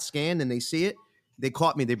it's not scanned and they see it, they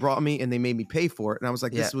caught me. They brought me, and they made me pay for it. And I was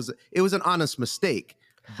like, Yeah. it was an honest mistake.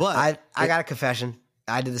 But I got a confession.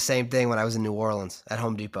 I did the same thing when I was in New Orleans at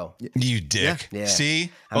Home Depot. You dick. Yeah.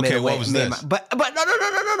 See? I made Okay, a way- what was made this? but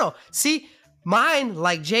no. See, mine,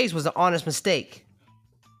 like Jay's, was an honest mistake.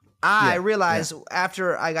 I Yeah, realized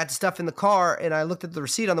after I got the stuff in the car and I looked at the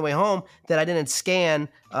receipt on the way home that I didn't scan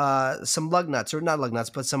some lug nuts, or not lug nuts,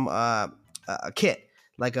 but some a kit,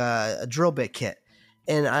 like a drill bit kit.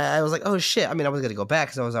 And I was like, oh shit. I mean, I was going to go back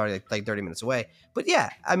because I was already like 30 minutes away. But yeah,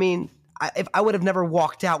 I mean, if I would have never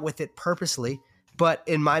walked out with it purposely, but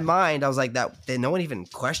in my mind, I was like, that no one even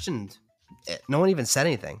questioned it. No one even said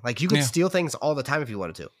anything. Like, you could Yeah. steal things all the time if you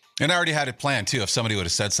wanted to. And I already had it planned too. If somebody would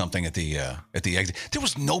have said something at the exit, there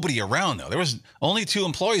was nobody around though. There was only 2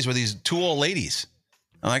 employees with these 2 old ladies.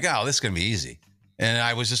 I'm like, oh, this is gonna be easy. And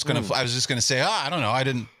I was just gonna, say, I don't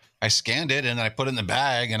know. I scanned it and I put it in the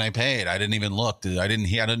bag and I paid. I didn't even look. I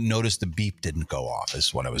didn't notice the beep didn't go off.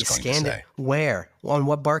 Is what I was You going to scanned say. it. Where? On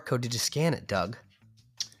what barcode did you scan it, Doug?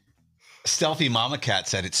 Stealthy Mama Cat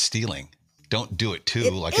said it's stealing. Don't do it too,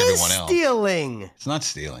 It like is everyone else. stealing. It's not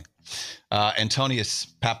stealing. Antonius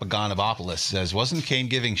Papagonopoulos says, wasn't Kane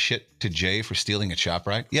giving shit to Jay for stealing at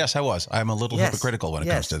ShopRite? Yes, I was. I'm a little Yes. hypocritical when it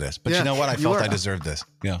Yes. comes to this. But Yeah, you know what? I you felt were. I deserved this.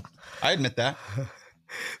 Yeah. I admit that.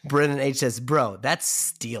 Brennan H says, bro, that's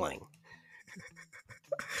stealing.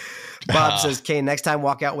 Bob says, Kane, next time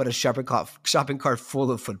walk out with a shopping cart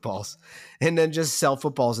full of footballs and then just sell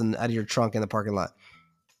footballs out of your trunk in the parking lot.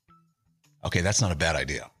 Okay, that's not a bad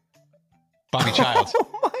idea. Bobby Childs. Oh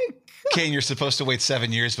my God. Kane, you're supposed to wait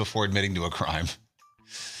 7 years before admitting to a crime.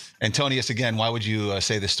 Antonius, again, why would you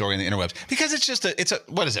say this story in the interwebs? Because it's just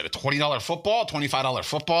what is it, a $20 football, $25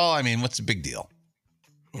 football? I mean, what's the big deal?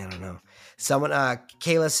 I don't know. Someone,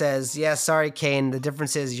 Kayla says, yeah, sorry, Kane. The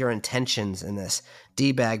difference is your intentions in this.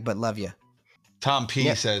 D-bag, but love you. Tom P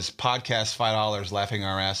Yeah. says, podcast $5, laughing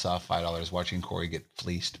our ass off, $5, watching Corey get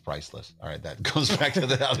fleeced, priceless. All right, that goes back to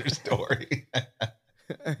the other story.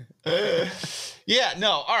 Yeah, no.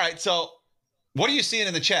 All right, so what are you seeing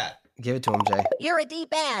in the chat? Give it to him, Jay. You're a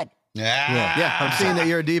D-bag. Yeah. Yeah, I'm seeing that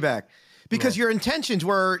you're a D-bag. because your intentions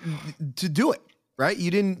were to do it, right? You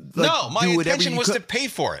didn't. Like, no, my do whatever intention you was could. to pay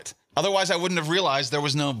for it. Otherwise, I wouldn't have realized there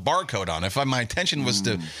was no barcode on it. If my intention was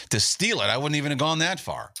to steal it, I wouldn't even have gone that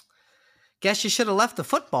far. Guess you should have left the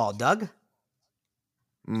football, Doug.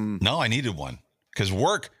 No, I needed one because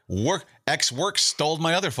ex-work stole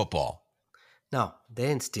my other football. No, they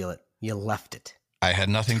didn't steal it. You left it. I had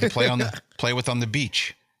nothing to play with on the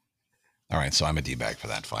beach. All right, so I'm a D-bag for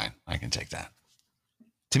that. Fine, I can take that.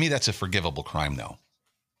 To me, that's a forgivable crime, though.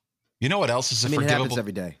 You know what else is a It forgivable? happens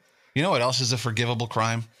every day. You know what else is a forgivable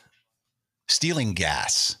crime? Stealing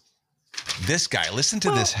gas. This guy, listen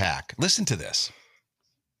to this hack. Listen to this.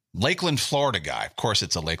 Lakeland, Florida guy. Of course,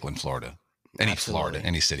 it's a Lakeland, Florida. Any Absolutely. Florida,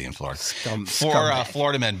 any city in Florida. Four Scumbag.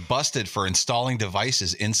 Florida men busted for installing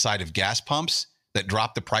devices inside of gas pumps that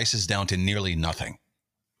drop the prices down to nearly nothing.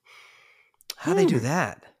 How'd they do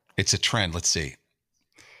that? It's a trend. Let's see.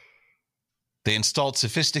 They installed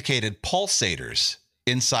sophisticated pulsators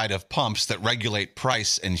inside of pumps that regulate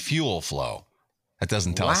price and fuel flow. That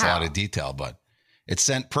doesn't tell us a lot of detail, but it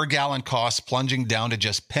sent per gallon costs plunging down to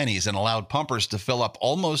just pennies and allowed pumpers to fill up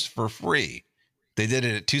almost for free. They did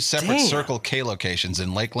it at two separate Damn. Circle K locations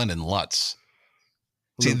in Lakeland and Lutz.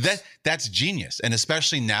 See, that's genius. And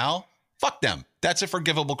especially now, fuck them. That's a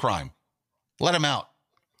forgivable crime. Let them out.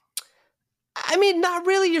 I mean, not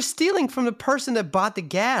really. You're stealing from the person that bought the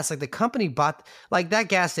gas. Like the company bought, like that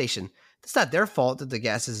gas station. It's not their fault that the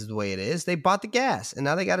gas is the way it is. They bought the gas and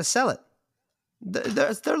now they got to sell it.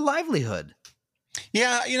 It's their livelihood.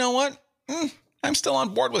 Yeah, you know what? I'm still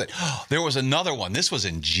on board with it. There was another one. This was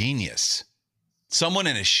ingenious. Someone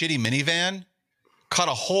in a shitty minivan cut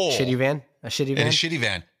a hole. Shitty van? A shitty In van? a shitty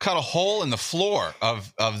van. Cut a hole in the floor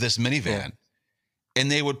of this minivan. Yeah. And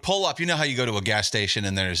they would pull up. You know how you go to a gas station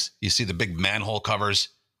and you see the big manhole covers?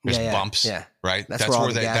 There's bumps, yeah. right? That's where all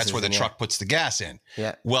the gas that's is where the in, yeah. truck puts the gas in.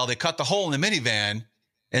 Yeah. Well, they cut the hole in the minivan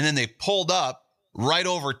and then they pulled up right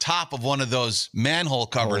over top of one of those manhole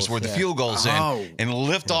covers Holes, where the yeah. fuel goes Oh. in and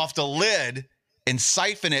lift off the lid and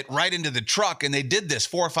siphon it right into the truck. And they did this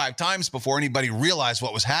 4 or 5 times before anybody realized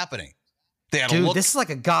what was happening. They had to Dude, look. this is like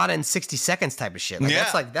a God in 60 seconds type of shit. Like,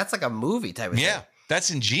 Yeah. that's like a movie type of Yeah, thing.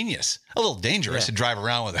 that's ingenious. A little dangerous Yeah. to drive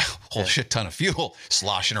around with a whole shit ton of fuel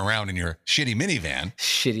sloshing around in your shitty minivan.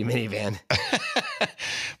 Shitty minivan.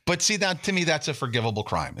 But see, that to me, that's a forgivable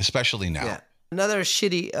crime, especially now. Yeah. Another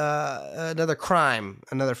shitty, another crime,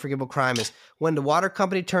 another forgivable crime is when the water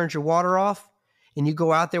company turns your water off and you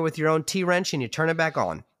go out there with your own T-wrench and you turn it back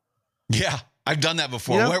on. Yeah, I've done that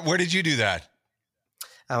before. You know- Where did you do that?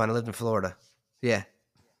 Oh, when I lived in Florida. Yeah.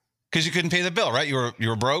 Because you couldn't pay the bill, right? You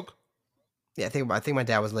were broke. Yeah, I think my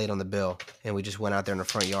dad was late on the bill and we just went out there in the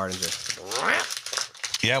front yard and just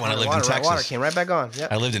Yeah, when I lived water, in Texas, water came right back on. Yeah.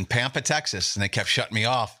 I lived in Pampa, Texas, and they kept shutting me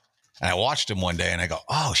off. And I watched them one day, and I go,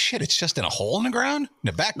 "Oh shit! It's just in a hole in the ground in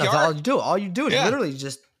the That's backyard." all you do. All you do is Yeah. literally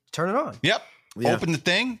just turn it on. Yep. Yeah. Open the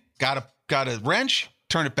thing, got a wrench,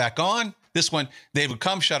 turn it back on. This one, they would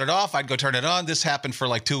come, shut it off. I'd go turn it on. This happened for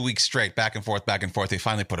like 2 weeks straight, back and forth, back and forth. They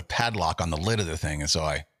finally put a padlock on the lid of the thing. And so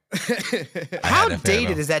I How had to-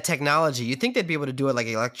 dated is that technology? You'd think they'd be able to do it like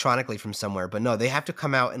electronically from somewhere, but no, they have to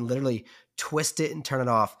come out and literally twist it and turn it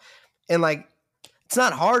off. And like, it's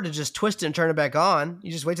not hard to just twist it and turn it back on.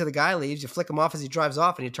 You just wait till the guy leaves, you flick him off as he drives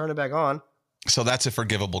off, and you turn it back on. So that's a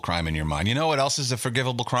forgivable crime in your mind. You know what else is a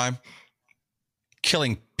forgivable crime?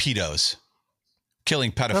 Killing pedos,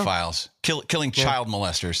 killing pedophiles, killing child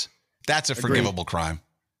molesters. That's a forgivable crime,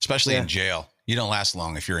 especially in jail. You don't last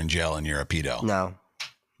long if you're in jail and you're a pedo. No.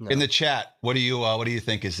 In the chat, what do you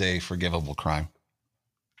think is a forgivable crime?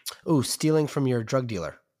 Ooh, stealing from your drug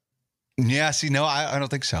dealer. Yeah, see, no, I don't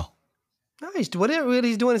think so. No, what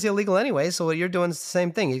he's doing is illegal anyway, so what you're doing is the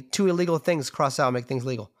same thing. 2 illegal things cross out, make things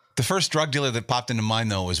legal. The first drug dealer that popped into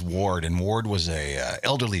mind, though, was Ward. And Ward was a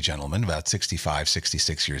elderly gentleman, about 65,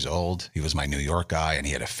 66 years old. He was my New York guy, and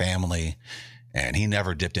he had a family. And he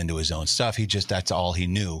never dipped into his own stuff. That's all he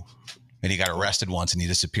knew. And he got arrested once, and he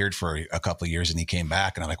disappeared for a couple of years, and he came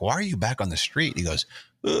back. And I'm like, why are you back on the street? He goes,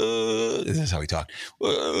 this is how he talked.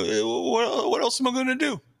 What else am I going to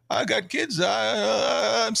do? I got kids.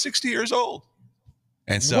 I'm 60 years old.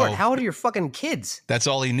 And so Ward, how old are your fucking kids? that's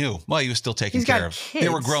all he knew. Well, he was still taking He's got care of. They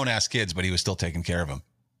were kids. grown-ass kids, but he was still taking care of them.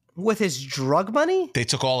 With his drug money? They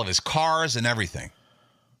took all of his cars and everything.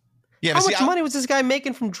 Yeah, How but see, much money was this guy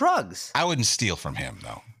making from drugs? I wouldn't steal from him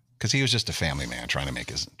though, because he was just a family man trying to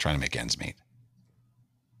make ends meet.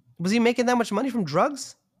 Was he making that much money from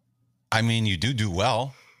drugs? I mean, you do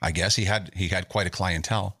well. I guess he had quite a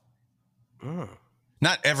clientele.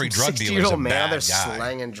 Not every drug dealer is a 60-year-old man bad out there guy.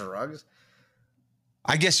 slanging drugs.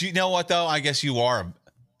 I guess you know what though. I guess you are.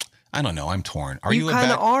 I don't know. I'm torn. Are You you a kind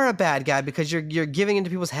bad? of are a bad guy because you're giving into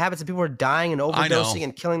people's habits and people are dying and I know. overdosing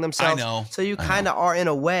and killing themselves. I know. So you I kind of are, in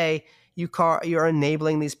a way, you're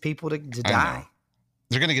enabling these people to I know. die.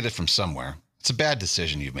 They're going to get it from somewhere. It's a bad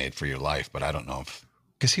decision you've made for your life, but I don't know if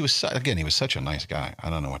because he was such a nice guy. I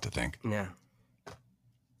don't know what to think. Yeah. What do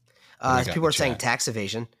we got in People the are saying chat? tax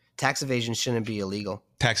evasion. Tax evasion shouldn't be illegal.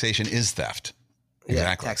 Taxation is theft. Yeah,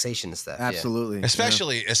 Exactly. taxation is theft. yeah. Absolutely.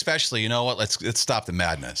 Especially, you know what? Let's stop the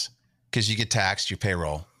madness. Because you get taxed, you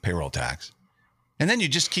payroll tax, and then you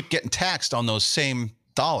just keep getting taxed on those same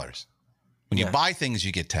dollars. When you buy things,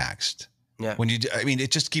 you get taxed. Yeah.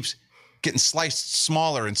 It just keeps getting sliced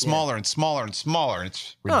smaller and smaller and smaller and smaller, and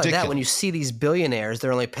it's Not only ridiculous. that, when you see these billionaires,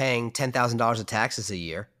 they're only paying $10,000 of taxes a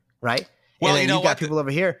year, right? Well, and then you know you got what? people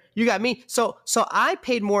over here. You got me. So I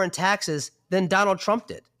paid more in taxes than Donald Trump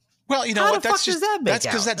did. Well, you know How what? the That's fuck just does that make that's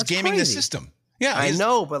because out? that's That's gaming the crazy. system. Yeah, I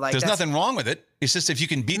know, but like there's that's- nothing wrong with it. It's just if you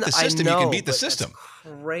can beat the I system, you can know, beat the but that's system.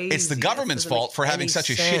 Crazy. It's the That government's doesn't make fault for having any such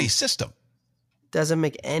a sense. shitty system. Doesn't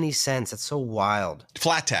make any sense. That's so wild.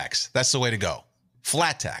 Flat tax. That's the way to go.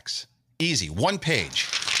 Flat tax. Easy. One page.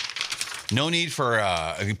 No need for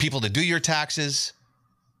people to do your taxes.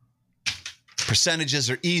 Percentages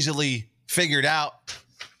are easily figured out.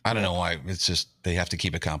 I don't know why. It's just they have to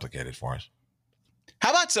keep it complicated for us. How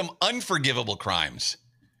about some unforgivable crimes?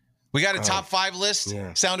 We got a top 5 list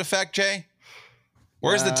yeah. sound effect, Jay?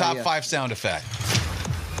 Where's the top 5 sound effect?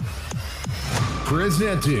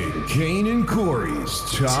 Presenting Kane and Corey's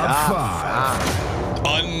Top 5.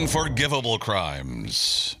 Unforgivable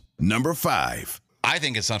crimes. Number 5. I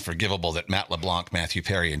think it's unforgivable that Matt LeBlanc, Matthew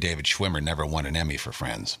Perry, and David Schwimmer never won an Emmy for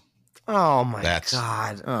Friends. Oh my That's-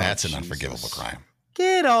 God. That's an unforgivable crime.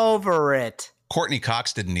 Get over it. Courtney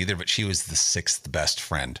Cox didn't either, but she was the 6th best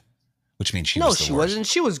friend, which means she was the she worst. wasn't.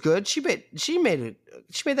 She was good. She made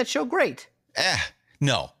that show great.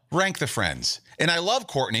 No, rank the friends. And I love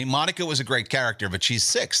Courtney. Monica was a great character, but she's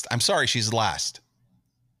 6th. I'm sorry, she's last.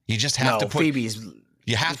 You just have to put. Phoebe's.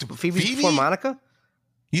 You have to. Phoebe's Phoebe? before Monica.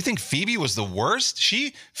 You think Phoebe was the worst?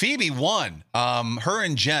 Phoebe won. Her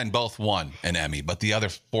and Jen both won an Emmy, but the other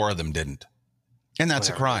 4 of them didn't. And that's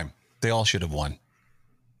a crime. They all should have won,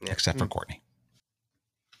 except for Courtney.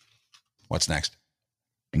 What's next?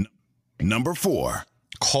 Number 4.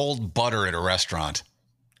 Cold butter at a restaurant.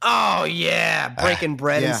 Oh yeah, breaking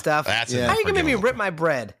bread yeah. and stuff. That's Yeah. an How you gonna make me unforgivable rip my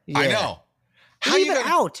bread? Yeah. I know. How Leave you it gonna,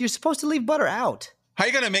 out. You're supposed to leave butter out. How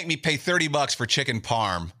you gonna make me pay $30 for chicken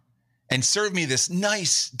parm and serve me this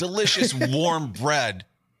nice, delicious, warm bread,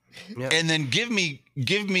 Yep. and then give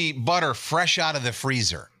me butter fresh out of the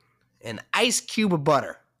freezer? An ice cube of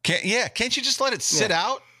butter. Can't you just let it sit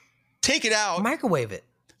out? Take it out. Microwave it.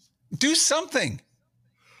 Do something.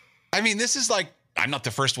 I mean, this is like I'm not the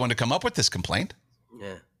first one to come up with this complaint.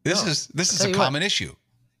 Yeah. This No, is tell a you what. common issue.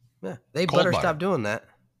 Yeah. They Cold better butter. stop doing that.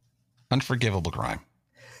 Unforgivable crime.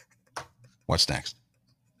 What's next?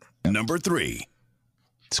 Number 3.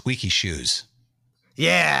 Squeaky shoes.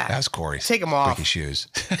 Yeah. That's Corey's. Take 'em off. Squeaky shoes.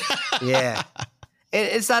 Yeah. And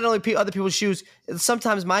it's not only other people's shoes.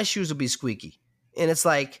 Sometimes my shoes will be squeaky. And it's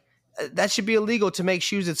like, that should be illegal to make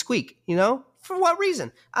shoes that squeak, you know? For what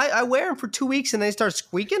reason? I wear them for 2 weeks and they start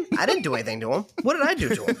squeaking. I didn't do anything to them. What did I do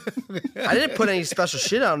to them? I didn't put any special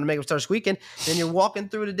shit on them to make them start squeaking. Then you're walking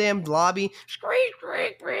through the damn lobby. Squeak,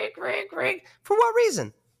 squeak, squeak, squeak, squeak. For what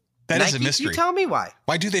reason? That is a Nike, mystery. You tell me why.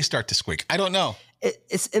 Why do they start to squeak? I don't know.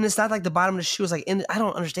 It's not like the bottom of the shoe is like I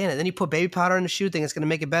don't understand it. Then you put baby powder in the shoe, think it's gonna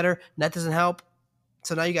make it better, and that doesn't help.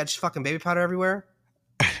 So now you got just fucking baby powder everywhere.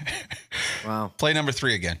 Wow. Play number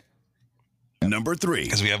 3 again, Number 3.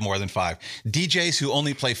 because we have more than 5. DJs who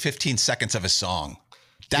only play 15 seconds of a song.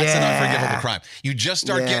 That's an Yeah. unforgivable crime. You just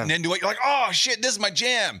start Yeah. getting into it. You're like, oh shit, this is my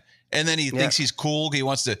jam. And then he thinks he's cool. He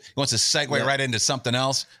wants to segue right into something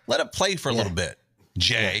else. Let it play for a little bit.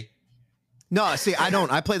 Jay. No, see, I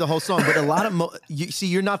don't. I play the whole song, but a lot of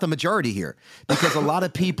you're not the majority here because a lot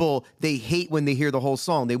of people they hate when they hear the whole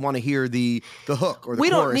song. They want to hear the hook or the We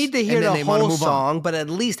chorus. don't need to hear and then the they wanna whole move on. song, but at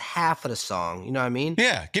least half of the song. You know what I mean?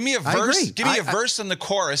 Yeah, give me a I verse. agree. Give me a I- verse in the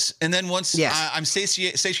chorus, and then once Yes. I'm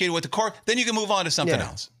satiated with the chorus, then you can move on to something Yeah.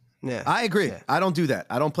 else. Yeah. I agree. Yeah. I don't do that.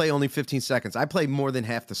 I don't play only 15 seconds. I play more than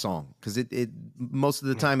half the song because it most of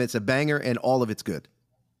the time it's a banger and all of it's good.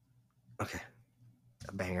 Okay.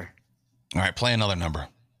 A banger. All right, play another number.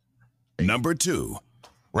 Number 2.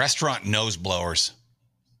 Restaurant nose blowers.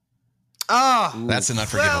 Oh, That's an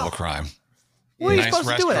unforgivable Well, crime. what are you Nice supposed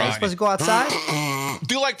to do with that? You're restaurant. supposed to go outside?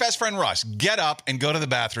 Do like best friend Russ. Get up and go to the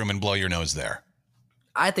bathroom and blow your nose there.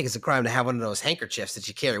 I think it's a crime to have one of those handkerchiefs that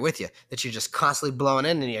you carry with you that you're just constantly blowing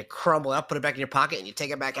in and you crumble up, put it back in your pocket, and you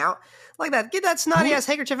take it back out like that. Get that snotty ass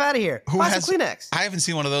handkerchief out of here. Buy some Kleenex. I haven't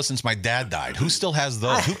seen one of those since my dad died. Who still has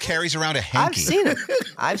those? Who carries around a hanky? I've seen it.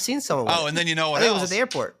 I've seen someone. Oh, and then you know what I think else? it was at the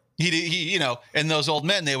airport. He, and those old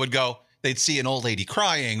men, they'd see an old lady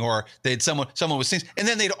crying, or someone was sneezing, and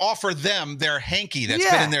then they'd offer them their hanky that's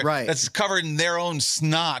been in there, right. that's covered in their own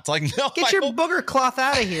snot. Like, no, Get your booger cloth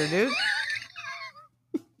out of here, dude.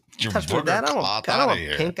 your Touch with booger that. I cloth don't out want of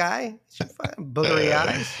here. pink eye. Boogery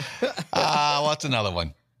eyes. What's another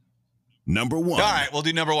one? Number 1. All right, we'll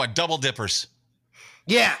do number 1. Double dippers.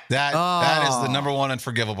 Yeah. That is the number 1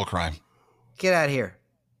 unforgivable crime. Get out of here.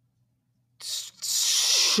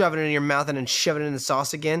 Shove it in your mouth and then shove it in the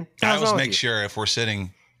sauce again. I What's always wrong with make you? sure if we're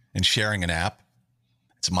sitting and sharing an app,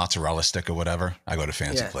 it's a mozzarella stick or whatever. I go to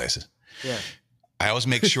fancy places. Yeah. I always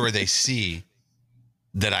make sure they see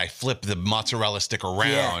that I flip the mozzarella stick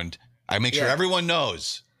around. I make sure everyone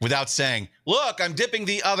knows without saying, look, I'm dipping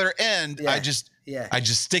the other end. Yeah. I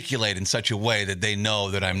gesticulate in such a way that they know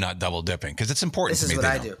that I'm not double dipping, because it's important This to me. is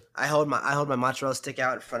what I know. do. I hold my mozzarella stick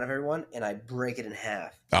out in front of everyone and I break it in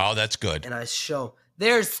half. Oh, that's good. And I show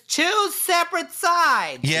there's 2 separate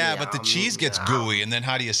sides. Yeah, but the cheese gets gooey, and then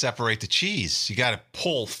how do you separate the cheese? You got to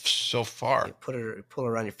pull so far. You pull it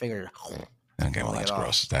around your finger. Okay, well, Pull it that's off.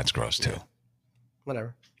 gross. That's gross, too.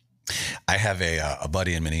 Whatever. I have a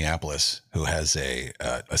buddy in Minneapolis who has a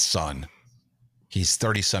son. He's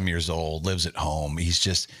 30-some years old, lives at home.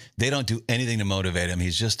 They don't do anything to motivate him.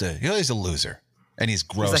 He's just he's a loser. And he's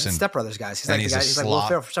gross. He's like and Step Brothers guys. He's and like the guy. a He's like Will slob.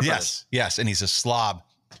 Ferrell for Step Brothers. Yes, and he's a slob.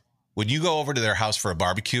 When you go over to their house for a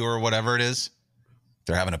barbecue or whatever it is,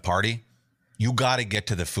 they're having a party, you got to get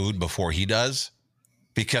to the food before he does,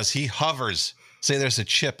 because he hovers. Say there's a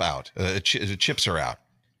chip out, the chips are out.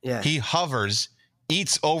 Yeah. He hovers,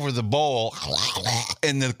 eats over the bowl,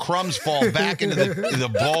 and the crumbs fall back into the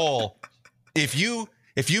bowl. If you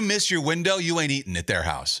miss your window, you ain't eating at their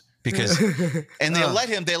house, because and they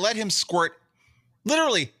let him squirt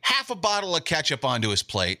literally half a bottle of ketchup onto his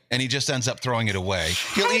plate, and he just ends up throwing it away.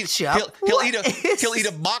 He'll eat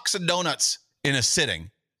a box of donuts in a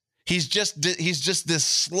sitting. He's just this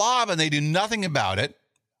slob, and they do nothing about it.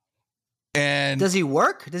 And Does he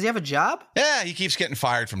work? Does he have a job? yeah, he keeps getting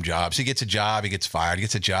fired from jobs. He gets a job, he gets fired. He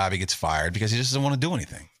gets a job, he gets fired, because he just doesn't want to do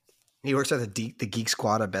anything. He works at the Geek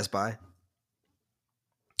Squad at Best Buy.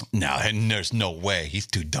 No, and there's no way. He's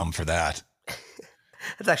too dumb for that.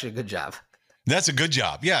 That's actually a good job. That's a good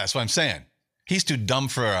job. Yeah, that's what I'm saying. He's too dumb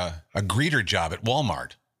for a greeter job at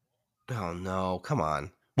Walmart. Oh no! Come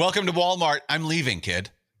on. Welcome to Walmart. I'm leaving, kid.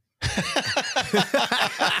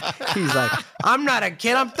 He's like, I'm not a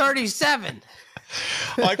kid. I'm 37.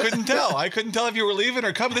 Well, I couldn't tell. I couldn't tell if you were leaving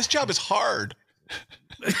or coming. This job is hard.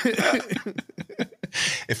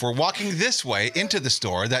 If we're walking this way into the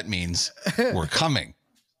store, that means we're coming.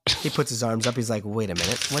 He puts his arms up. He's like, wait a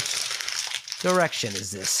minute. What direction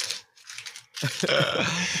is this?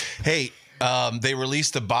 Hey, they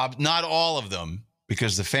released the Bob, not all of them,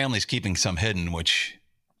 because the family's keeping some hidden, which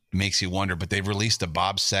makes you wonder, but they've released the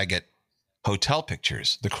Bob Saget hotel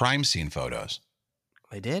pictures, the crime scene photos.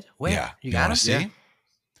 They did? Where? Yeah. You got wanna them? see? Yeah.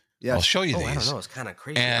 Yes. I'll show you Oh, these. I don't know. It's kind of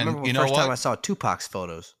crazy. I And remember you the know first time what? I saw Tupac's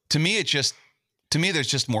photos. To me, there's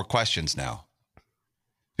just more questions now.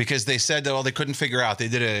 Because they said that, well, they couldn't figure out.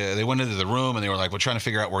 They went into the room and they were like, we're trying to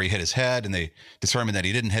figure out where he hit his head. And they determined that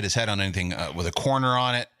he didn't hit his head on anything with a corner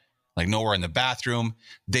on it, like nowhere in the bathroom.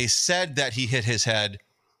 They said that he hit his head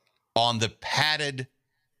on the padded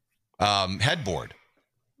headboard.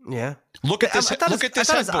 Yeah. Look at this. Look at this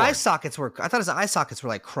I thought his headboard. eye sockets were. I thought his eye sockets were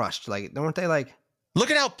like crushed. Like, weren't they like? Look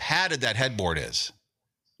at how padded that headboard is.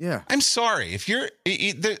 Yeah. I'm sorry if you're.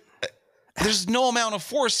 There's no amount of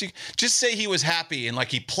force. You just say he was happy and like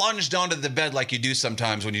he plunged onto the bed like you do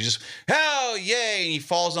sometimes when you just, oh, yay, and he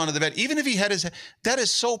falls onto the bed. Even if he had his head, that is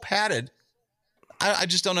so padded. I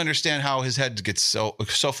just don't understand how his head gets so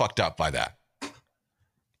fucked up by that.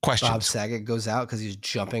 Questions. Bob Saget goes out because he's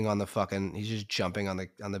jumping on the fucking. He's just jumping on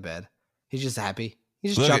the bed. He's just happy.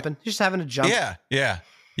 He's just Look at- jumping. He's just having a jump. Yeah.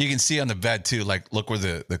 You can see on the bed too, like look where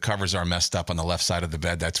the covers are messed up on the left side of the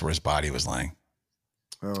bed. That's where his body was laying.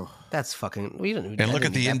 Oh. That's fucking. We don't. And look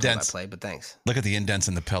at the indents. Play, but thanks, Look at the indents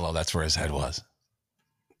in the pillow. That's where his head was.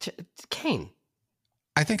 Kane.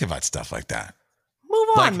 I think about stuff like that. Move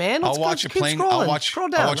on, Like, man. I'll watch a plane. Scroll down. I'll watch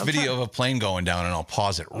I'm video trying- of a plane going down, and I'll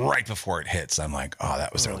pause it right before it hits. I'm like, oh,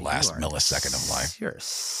 that was their Oh, you last are millisecond of life. You're a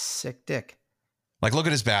sick dick. Like, look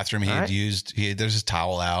at his bathroom. He All had right. used. There's his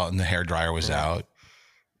towel out, and the hair dryer was out.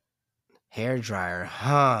 Hair dryer,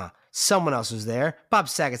 huh? Someone else was there. Bob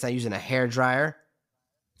Saget's not using a hair dryer.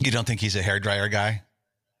 You don't think he's a hair dryer guy?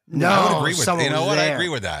 No, I would agree with someone you know was what? I there. agree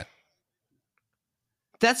with that.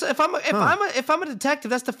 That's if I'm a detective.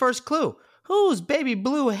 That's the first clue. Whose baby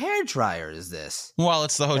blue hair dryer is this? Well,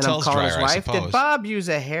 it's the And I'm hotel's calling dryer, his I wife. suppose. Did Bob use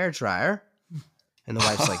a hair dryer? And the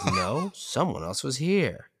wife's like, no, someone else was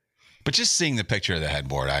here. But just seeing the picture of the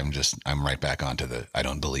headboard, I'm right back onto the I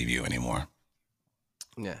don't believe you anymore.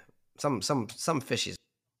 Yeah, some fishies.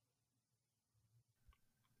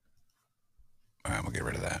 All right, we'll get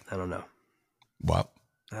rid of that. I don't know. What?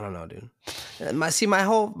 I don't know, dude. My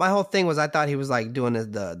whole thing was I thought he was like doing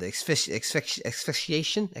the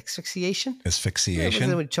asphyxiation. Asphyxiation?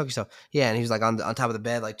 When you choke yourself. Yeah, and he was like on top of the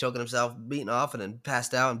bed, like choking himself, beating off, and then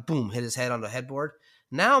passed out, and boom, hit his head on the headboard.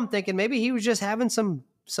 Now I'm thinking maybe he was just having some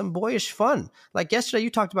boyish fun. Like yesterday, you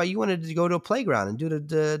talked about you wanted to go to a playground and do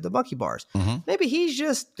the monkey bars. Mm-hmm. Maybe he's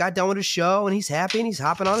just got done with his show and he's happy and he's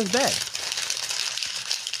hopping on his bed.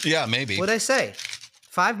 Yeah, maybe. What'd I say?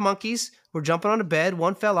 5 monkeys were jumping on the bed.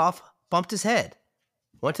 One fell off, bumped his head.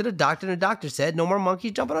 Went to the doctor, and the doctor said, no more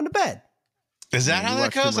monkeys jumping on the bed. Is that how you that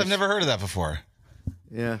watch too goes? much. I've never heard of that before.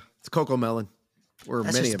 Yeah, it's Coco Melon. Or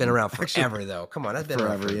That's many just of been them. around forever, though. Come on, that's been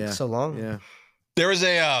around Forever, for yeah. so long. Yeah. There was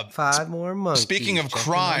a 5 more monkeys. Speaking of jumping on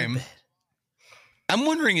crime, the bed. I'm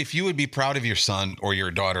wondering if you would be proud of your son or your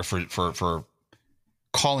daughter for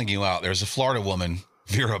calling you out. There's a Florida woman,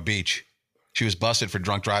 Vero Beach. She was busted for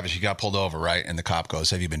drunk driving. She got pulled over, right? And the cop goes,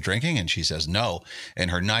 have you been drinking? And she says, no.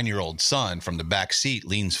 And her 9-year-old son from the back seat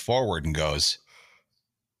leans forward and goes,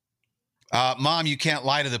 Mom, you can't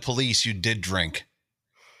lie to the police. You did drink.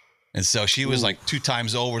 And so she was like 2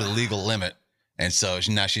 times over the legal limit. And so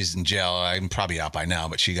now she's in jail. I'm probably out by now,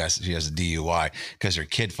 but she has a DUI because her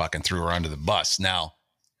kid fucking threw her under the bus. Now,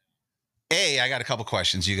 I got a couple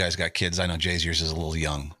questions. You guys got kids. I know Jay's yours is a little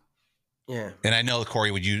young. Yeah. And I know,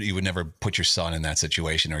 Corey, you would never put your son in that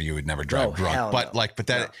situation, or you would never drive No, drunk. hell But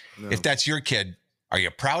no. if that's your kid, are you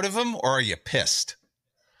proud of him or are you pissed?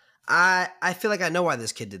 I feel like I know why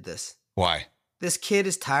this kid did this. Why? This kid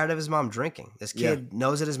is tired of his mom drinking. This kid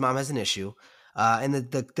knows that his mom has an issue. And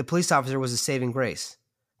the police officer was a saving grace.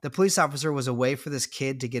 The police officer was a way for this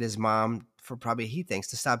kid to get his mom, for probably he thinks,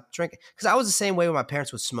 to stop drinking. Because I was the same way when my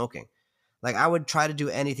parents was smoking. Like I would try to do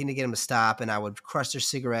anything to get them to stop, and I would crush their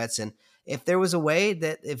cigarettes. And if there was a way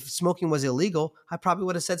that if smoking was illegal, I probably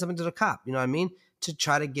would have said something to the cop. You know what I mean? To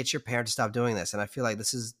try to get your parent to stop doing this. And I feel like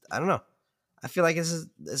this is, I don't know. I feel like this is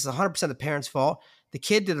 100% the parent's fault. The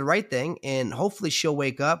kid did the right thing, and hopefully she'll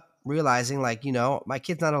wake up realizing, like, you know, my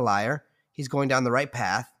kid's not a liar. He's going down the right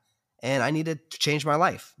path, and I need to change my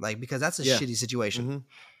life, like, because that's a shitty situation. Mm-hmm.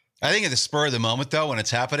 I think at the spur of the moment, though, when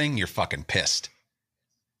it's happening, you're fucking pissed.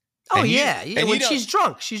 Oh, And you- yeah. and When you don't- she's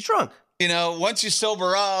drunk, she's drunk. You know, once you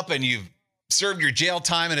sober up and you've served your jail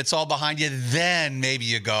time and it's all behind you, then maybe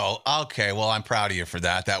you go, okay, well, I'm proud of you for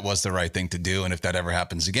that. That was the right thing to do. And if that ever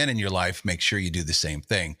happens again in your life, make sure you do the same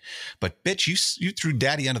thing. But bitch, you threw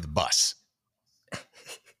daddy under the bus.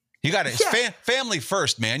 You got to family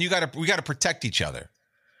first, man. We got to protect each other.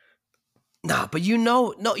 No, but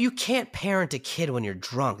no, you can't parent a kid when you're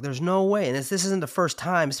drunk. There's no way. And this isn't the first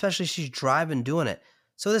time, especially if she's driving doing it.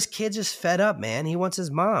 So this kid's just fed up, man. He wants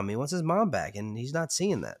his mom. He wants his mom back, and he's not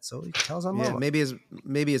seeing that. So he tells on Yeah, mama.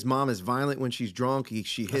 maybe his mom is violent when she's drunk.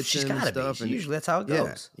 She hits She's him and gotta be. stuff. And Usually that's how it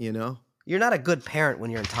goes. Yeah, you know. You're not a good parent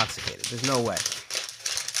when you're intoxicated. There's no way.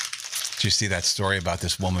 Did you see that story about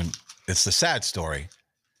this woman? It's the sad story.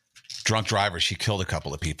 Drunk driver. She killed a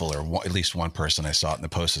couple of people, or at least one person. I saw it in the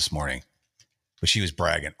Post this morning. But she was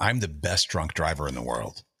bragging, I'm the best drunk driver in the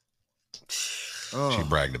world. Oh. She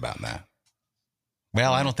bragged about that.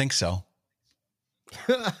 Well, I don't think so.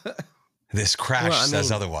 This crash Well, I says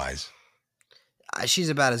mean- otherwise. She's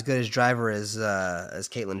about as good as driver as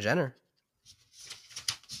Caitlyn Jenner.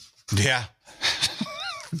 Yeah.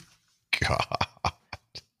 God.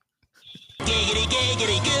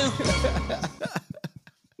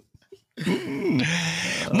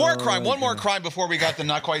 More crime. One more crime before we got the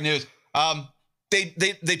not quite news.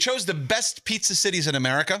 They chose the best pizza cities in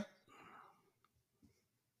America.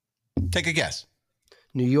 Take a guess.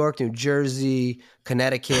 New York, New Jersey,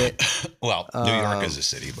 Connecticut. Well, New York is a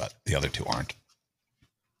city, but the other two aren't.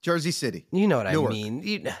 Jersey City. You know what I Newark.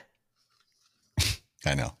 mean.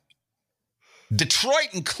 I know. Detroit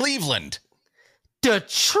and Cleveland.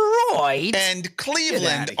 Detroit. And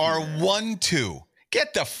Cleveland outta are here. 1-2.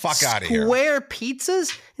 Get the fuck out of here. Square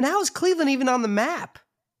pizzas? And how is Cleveland even on the map?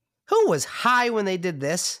 Who was high when they did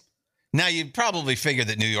this? Now, you probably figured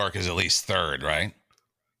that New York is at least third, right?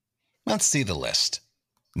 Let's see the list.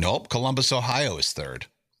 Nope. Columbus, Ohio is third.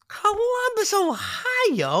 Columbus,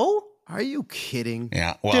 Ohio? Are you kidding?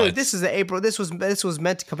 Yeah. Well, Dude, it's- this is April. This was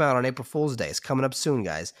meant to come out on April Fool's Day. It's coming up soon,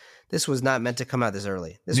 guys. This was not meant to come out this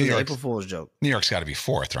early. This New was an York. April Fool's joke. New York's got to be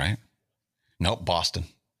 4th, right? Nope, Boston.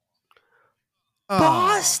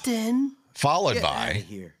 Boston. Followed Get outta by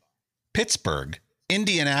here. Pittsburgh,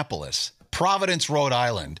 Indianapolis, Providence, Rhode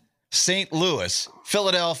Island, St. Louis,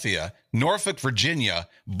 Philadelphia, Norfolk, Virginia,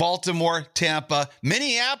 Baltimore, Tampa,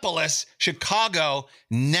 Minneapolis, Chicago,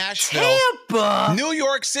 Nashville. Tampa. New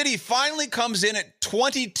York City finally comes in at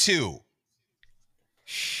 22.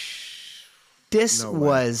 This No way.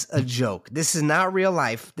 was a joke. This is not real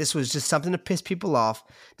life. This was just something to piss people off.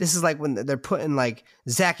 This is like when they're putting like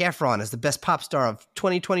Zac Efron as the best pop star of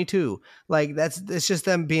 2022. Like it's just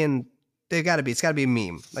them being. It's got to be a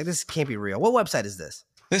meme. Like this can't be real. What website is this?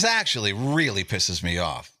 This actually really pisses me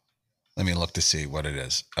off. Let me look to see what it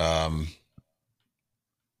is. I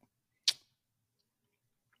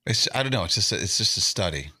don't know. It's just a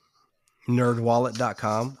study.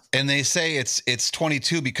 Nerdwallet.com. And they say it's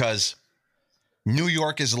 22 because New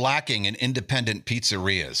York is lacking in independent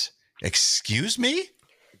pizzerias. Excuse me?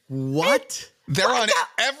 What? They're on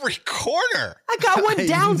every corner. I got one I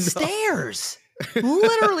downstairs.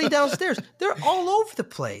 Literally downstairs. They're all over the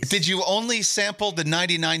place. Did you only sample the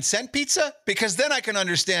 99-cent pizza? Because then I can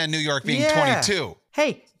understand New York being Yeah. 22.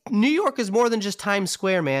 Hey, New York is more than just Times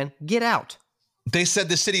Square, man. Get out. They said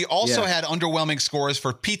the city also Yeah. had underwhelming scores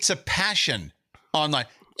for pizza passion online.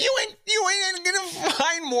 You ain't gonna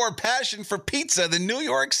find more passion for pizza than New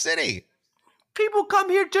York City. People come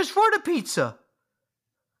here just for the pizza.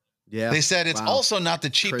 Yeah. They said it's Wow. also not the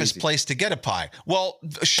cheapest Crazy. place to get a pie. Well,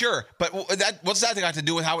 sure, but what's that got to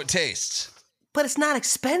do with how it tastes? But it's not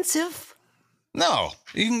expensive. No,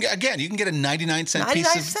 you can get a 99-cent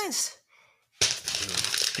 99 piece. cents.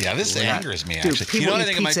 Yeah, this angers me Dude, actually. people You know what I eat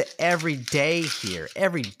think it pizza might. every day here.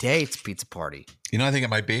 Every day it's a pizza party. You know what I think it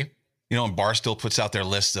might be. You know, when Barstool puts out their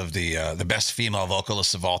list of the best female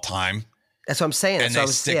vocalists of all time, That's what I'm saying. and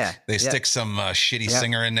That's they what I was, stick some shitty Yep.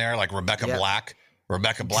 singer in there like Rebecca Yep. Black.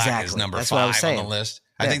 Rebecca Black is Exactly. number That's what I was 5 on the saying. list.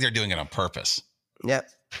 I Yeah. think they're doing it on purpose. Yep.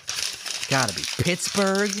 Gotta be.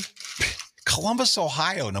 Pittsburgh, Columbus,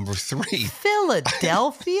 Ohio, number 3.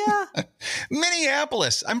 Philadelphia.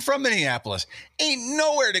 Minneapolis. I'm from Minneapolis. Ain't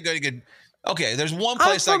nowhere to go to get. Okay, there's one I'm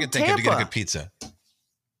place I from could think of to get a Tampa. good pizza.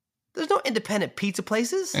 There's no independent pizza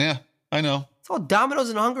places. Yeah, I know. It's all Domino's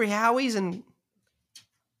and Hungry Howie's and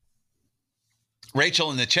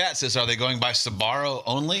Rachel in the chat says, "Are they going by Sbarro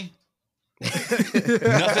only?"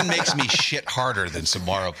 Nothing makes me shit harder than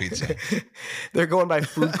Sbarro pizza. they're going by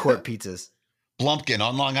food court pizzas. Blumpkin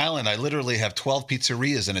on Long Island. I literally have 12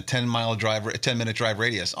 pizzerias in a 10-minute drive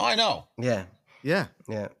radius. Oh, I know. Yeah. Yeah.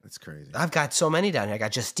 Yeah. That's crazy. I've got so many down here. I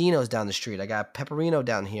got Justino's down the street. I got Pepperino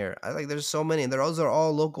down here. There's so many. And those are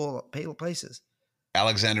all local places.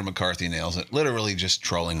 Alexander McCarthy nails it. Literally just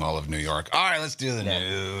trolling all of New York. All right, let's do the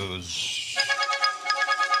news.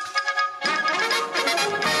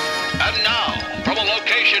 And now, from a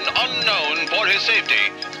location unknown for his safety,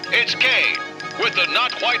 it's Kane with the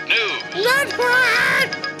Not Quite News.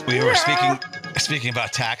 We were speaking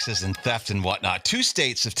about taxes and theft and whatnot. 2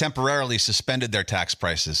 states have temporarily suspended their tax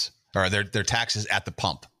prices or their taxes at the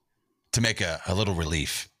pump to make a little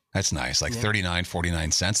relief. That's nice. Like 39,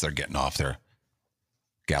 49 cents they're getting off their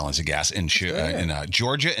gallons of gas in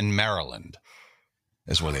Georgia and Maryland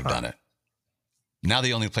is where they've done it. Now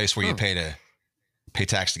the only place where you pay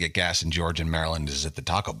tax to get gas in Georgia and Maryland is at the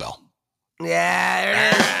Taco Bell. Yeah, there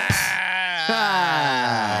it is.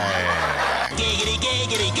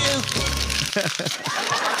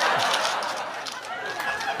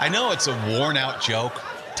 I know it's a worn out joke,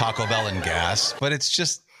 Taco Bell and gas, but it's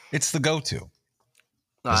the go-to.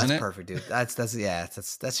 No, Isn't that's it? perfect, dude. That's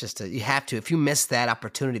just you have to. If you miss that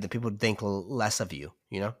opportunity, then people think less of you.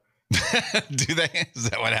 You know? Do they? Is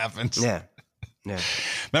that what happens? Yeah. Yeah.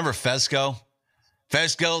 Remember Fesco?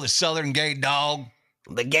 Fesco, the Southern gay dog.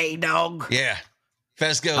 The gay dog. Yeah.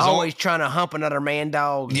 Fesco's Always trying to hump another man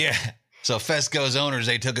dog. Yeah. So Fesco's owners,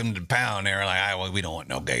 they took him to pound. They were like, we don't want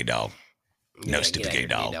no gay dog. No Yeah, stupid get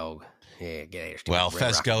gay out here, dog. Yeah, get out here, stupid Well, red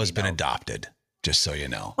rocket Fesco has gay been dog. adopted, just so you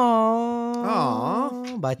know.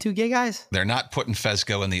 Aw. By 2 gay guys? They're not putting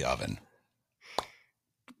Fesco in the oven.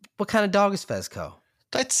 What kind of dog is Fesco?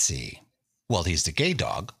 Let's see. Well, he's the gay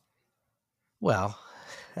dog. Well,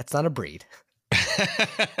 that's not a breed.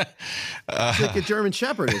 It's like a German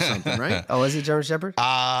Shepherd or something, right? Oh, is he a German Shepherd?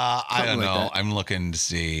 I don't Something like know. that. I'm looking to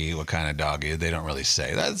see what kind of dog he is. They don't really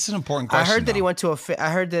say. That's an important I question. heard that he though. went to I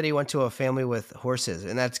heard that he went to a family with horses,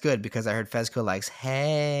 and that's good because I heard Fesco likes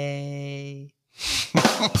hay.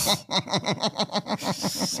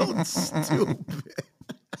 So stupid.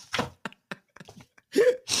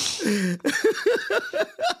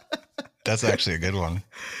 That's actually a good one.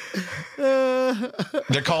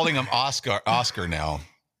 They're calling him Oscar now,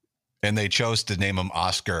 and they chose to name him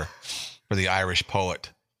Oscar for the Irish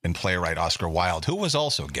poet and playwright Oscar Wilde, who was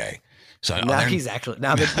also gay. So Now he's actually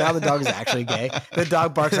now the dog is actually gay. The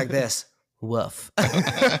dog barks like this. Woof.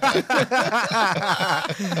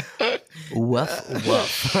 Woof,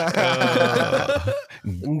 woof.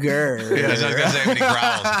 Grr. Yeah, I was gonna say when he growls.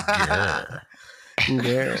 Grr.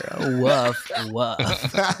 Grr. Woof, woof.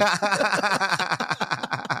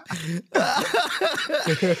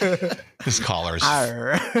 His collar is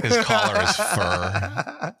Arr.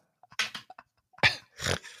 fur.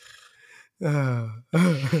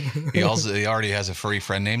 He already has a furry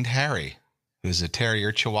friend named Harry, who's a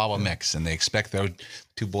terrier Chihuahua mix, and they expect those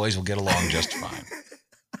two boys will get along just fine.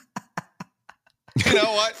 You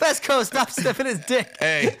know what? Fesco, stop sniffing his dick.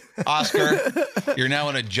 Hey, Oscar, you're now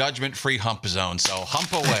in a judgment-free hump zone, so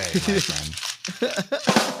hump away, my friend.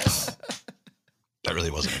 That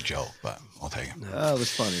really wasn't a joke, but I'll take it. Oh, it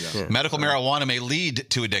was funny though. Medical marijuana may lead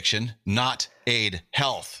to addiction, not aid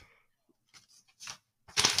health.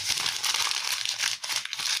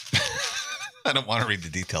 I don't want to read the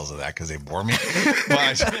details of that because they bore me. But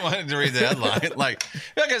I just wanted to read the headline. Like,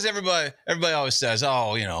 because everybody always says,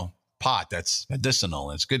 oh, you know, pot, that's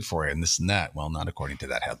medicinal, it's good for you, and this and that. Well, not according to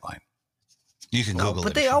that headline. You can Google it.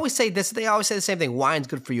 But they always say this. They always say the same thing. Wine's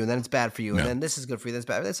good for you, and then it's bad for you, and then this is good for you, that's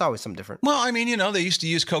bad. It's always something different. Well, I mean, you know, they used to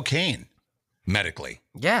use cocaine medically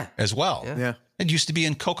Yeah. as well. Yeah. It used to be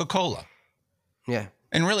in Coca-Cola. Yeah.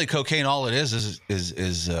 And really, cocaine, all it is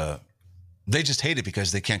they just hate it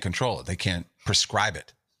because they can't control it. They can't prescribe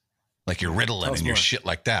it. Like your Ritalin and your shit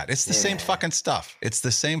like that. It's the same fucking stuff. It's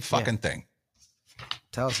the same fucking thing.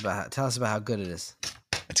 Tell us about how good it is.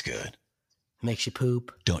 It's good. Makes you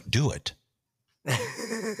poop. Don't do it.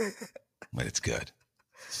 But it's good.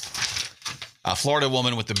 A Florida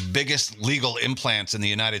woman with the biggest legal implants in the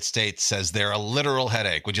United States says they're a literal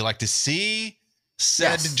headache. Would you like to see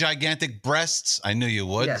said gigantic breasts? I knew you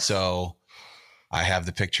would. Yes. So I have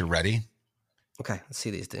the picture ready. Okay, let's see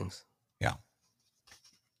these things. Yeah.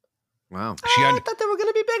 Wow. I thought they were going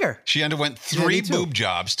to be bigger. She underwent 3 boob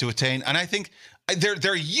jobs to attain, and I think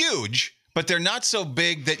they're huge, but they're not so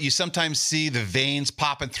big that you sometimes see the veins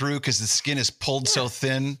popping through because the skin is pulled so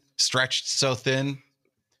thin, stretched so thin.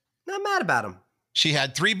 Not mad about them. She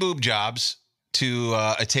had 3 boob jobs to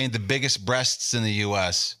attain the biggest breasts in the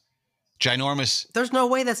U.S. Ginormous. There's no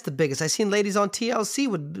way that's the biggest. I've seen ladies on TLC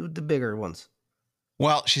with the bigger ones.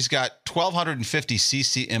 Well, she's got 1,250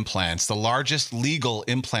 cc implants, the largest legal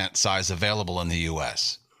implant size available in the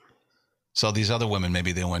U.S. So these other women,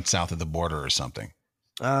 maybe they went south of the border or something.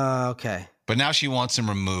 Okay. But now she wants them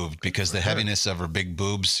removed because the heaviness of her big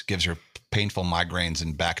boobs gives her painful migraines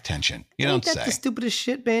and back tension. You don't Ain't that the say. stupidest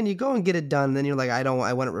shit, man? You go and get it done, and then you're like, I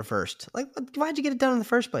want it reversed. Like, why'd you get it done in the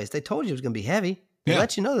first place? They told you it was going to be heavy. They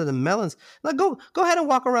let you know that the melons. Like, go ahead and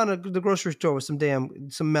walk around the grocery store with some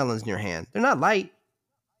melons in your hand. They're not light.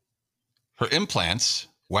 Her implants,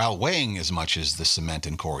 while weighing as much as the cement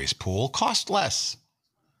in Corey's pool, cost less.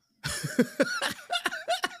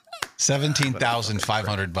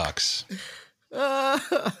 $17,500. A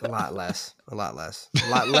lot less. A lot less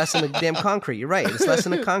than the damn concrete. You're right. It's less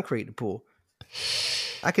than a concrete pool.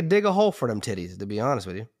 I could dig a hole for them titties, to be honest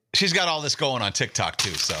with you. She's got all this going on TikTok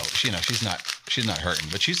too, so she's not hurting,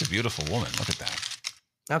 but she's a beautiful woman. Look at that.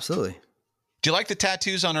 Absolutely. Do you like the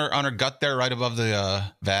tattoos on her gut there, right above the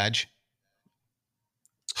vag?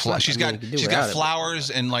 She's got flowers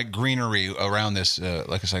and like greenery around this,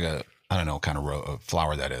 like it's like a, I don't know what kind of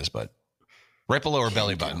flower that is, but right below her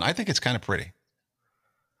belly button. I think it's kind of pretty.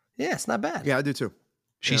 Yeah, it's not bad. Yeah, I do too.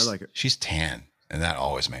 I like it. She's tan, and that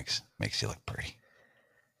always makes you look pretty.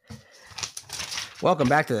 Welcome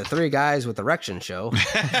back to the Three Guys with Erection show.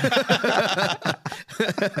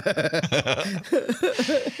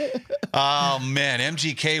 Oh man,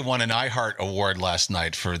 MGK won an iHeart Award last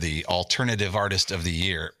night for the Alternative Artist of the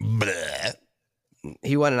Year. Bleh.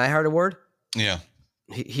 He won an iHeart Award. Yeah.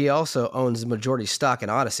 He also owns majority stock in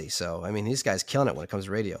Odyssey. So, I mean, these guys killing it when it comes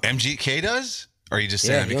to radio. MGK does? Or are you just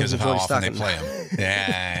saying because of how often they play him?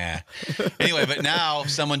 Yeah. Anyway, but now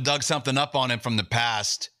someone dug something up on him from the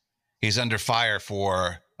past. He's under fire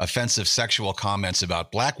for offensive sexual comments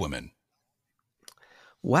about black women.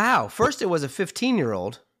 Wow. First, it was a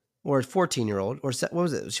 15-year-old or a 14-year-old. Or what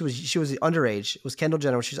was it? She was underage. It was Kendall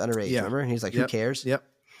Jenner. She's underage, remember? And he's like, who cares? Yep.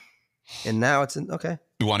 And now it's okay.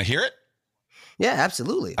 You want to hear it? Yeah,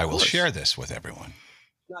 absolutely. I will share this with everyone.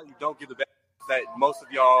 No, you don't give the best that most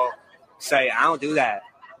of y'all say, I don't do that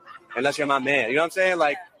unless you're my man. You know what I'm saying?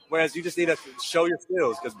 Like, whereas you just need to show your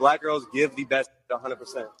skills because black girls give the best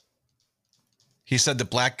 100%. He said that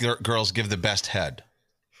black girls give the best head.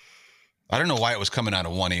 I don't know why it was coming out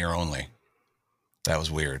of one ear only. That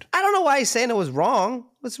was weird. I don't know why he's saying it was wrong.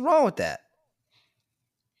 What's wrong with that?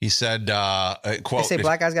 He said, quote, They say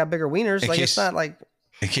black guys got bigger wieners. Like, it's not like...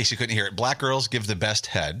 In case you couldn't hear it, black girls give the best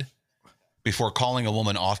head before calling a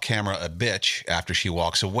woman off camera a bitch after she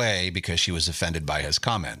walks away because she was offended by his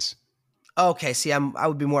comments. Okay, see, I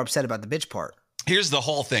would be more upset about the bitch part. Here's the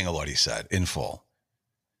whole thing of what he said in full.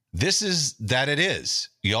 This is that it is.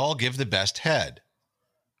 Y'all give the best head.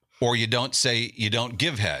 Or you don't say you don't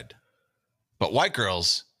give head. But white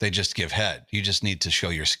girls, they just give head. You just need to show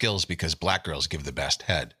your skills because black girls give the best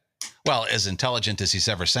head. Well, as intelligent as he's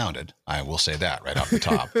ever sounded, I will say that right off the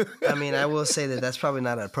top. I mean, I will say that that's probably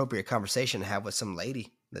not an appropriate conversation to have with some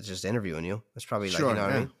lady that's just interviewing you. That's probably like, Sure, you know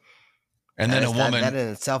what I mean? And then a woman... That in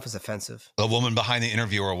itself is offensive. A woman behind the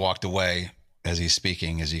interviewer walked away as he's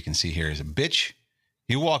speaking, as you can see here. He's a bitch.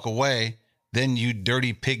 You walk away, then you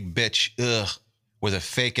dirty pig bitch, ugh, with a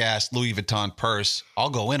fake-ass Louis Vuitton purse. I'll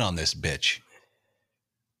go in on this bitch.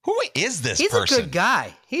 Who is this person? He's a good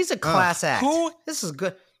guy. He's a class act. Who? This is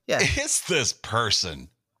good. Yeah. Is this person?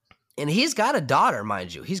 And he's got a daughter,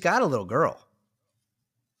 mind you. He's got a little girl.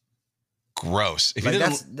 Gross. If Like, you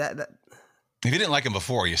that's didn't, that. if you didn't like him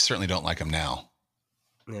before, you certainly don't like him now.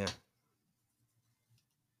 Yeah.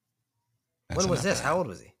 That's When was enough this? of How that. old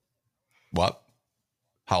was he? What?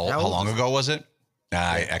 How How old long was ago was it?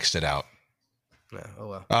 I X'd it out. No. Oh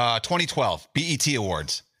well. 2012 BET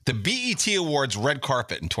Awards. The BET Awards red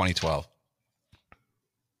carpet in 2012.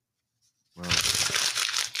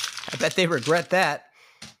 I bet they regret that.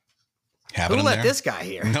 Having Who him let there? this guy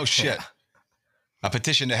here? No shit. A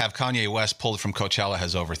petition to have Kanye West pulled from Coachella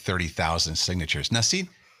has over 30,000 signatures. Now, see,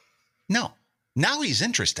 no. Now he's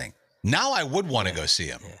interesting. Now I would want to go see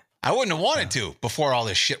him. Yeah. I wouldn't have wanted to before all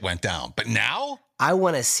this shit went down. But now? I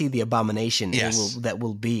want to see the abomination Yes. that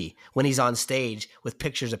will be when he's on stage with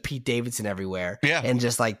pictures of Pete Davidson everywhere, Yeah. and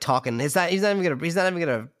just like talking. He's not even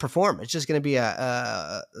gonna perform. It's just gonna be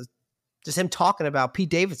just him talking about Pete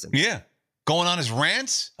Davidson. Yeah. Going on his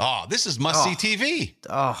rants? Oh, this is must-see TV.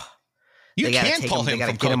 Oh, You they gotta can't take pull him. They him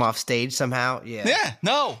gotta from get him Coach- off stage somehow. Yeah. Yeah.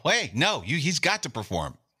 No. Wait. No. He's got to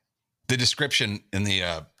perform. The description in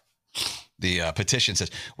the petition says,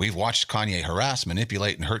 we've watched Kanye harass,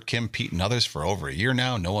 manipulate, and hurt Kim, Pete, and others for over a year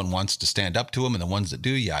now. No one wants to stand up to him, and the ones that do,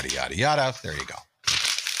 yada, yada, yada. There you go.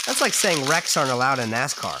 That's like saying wrecks aren't allowed in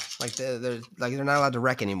NASCAR. Like they're not allowed to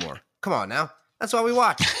wreck anymore. Come on now. That's why we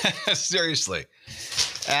watch. Seriously.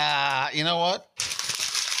 You know what?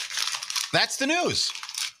 That's the news.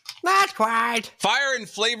 Not quite. Fire and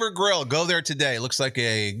Flavor Grill. Go there today. Looks like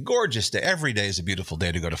a gorgeous day. Every day is a beautiful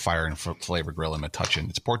day to go to Fire and Flavor Grill in Metuchen.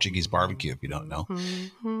 It's Portuguese barbecue, if you don't know.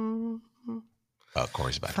 Oh,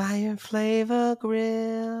 Corey's back. Fire Flavor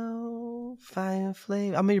Grill. Fire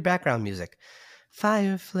Flavor. I'm in your background music.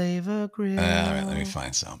 Fire Flavor Grill. All right, let me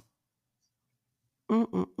find some.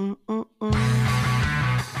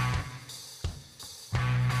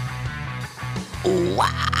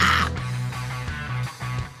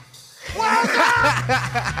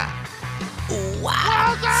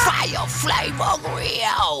 Fire Flavor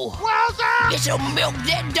Grill. Get some milk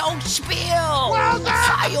that don't spill.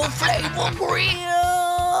 Fire Flavor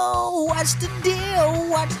Grill. What's the deal?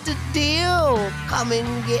 What's the deal? Come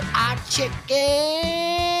and get our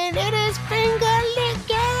chicken. It is finger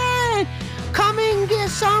licking. Come and get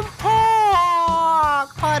some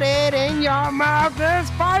pork. Put it in your mouth. It's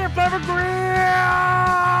Fire Flavor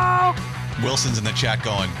Grill. Wilson's in the chat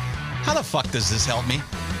going, how the fuck does this help me?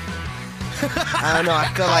 I don't know. I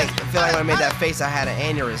feel like when I made that face, I had an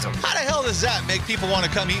aneurysm. How the hell does that make people want to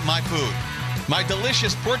come eat my food? My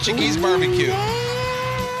delicious Portuguese barbecue. 10%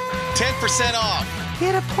 off.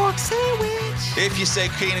 Get a pork sandwich. If you say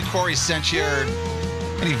Kane and Corey sent you or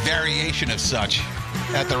any variation of such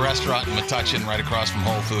at the restaurant in Metuchen right across from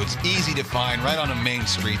Whole Foods. Easy to find, right on the main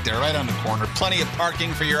street there, right on the corner. Plenty of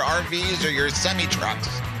parking for your RVs or your semi-trucks.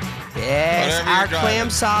 Yes, Whatever our you're driving. clam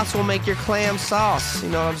sauce will make your clam sauce. You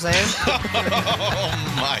know what I'm saying? Oh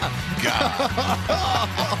my God.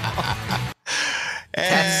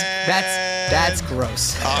 That's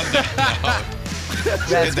gross. On that note, let's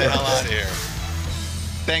get the hell out of here.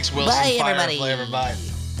 Thanks, Wilson. Bye, Fire everybody. Flavor. Bye.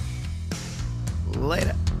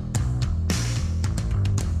 Later.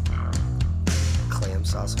 Clam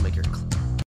sauce will make your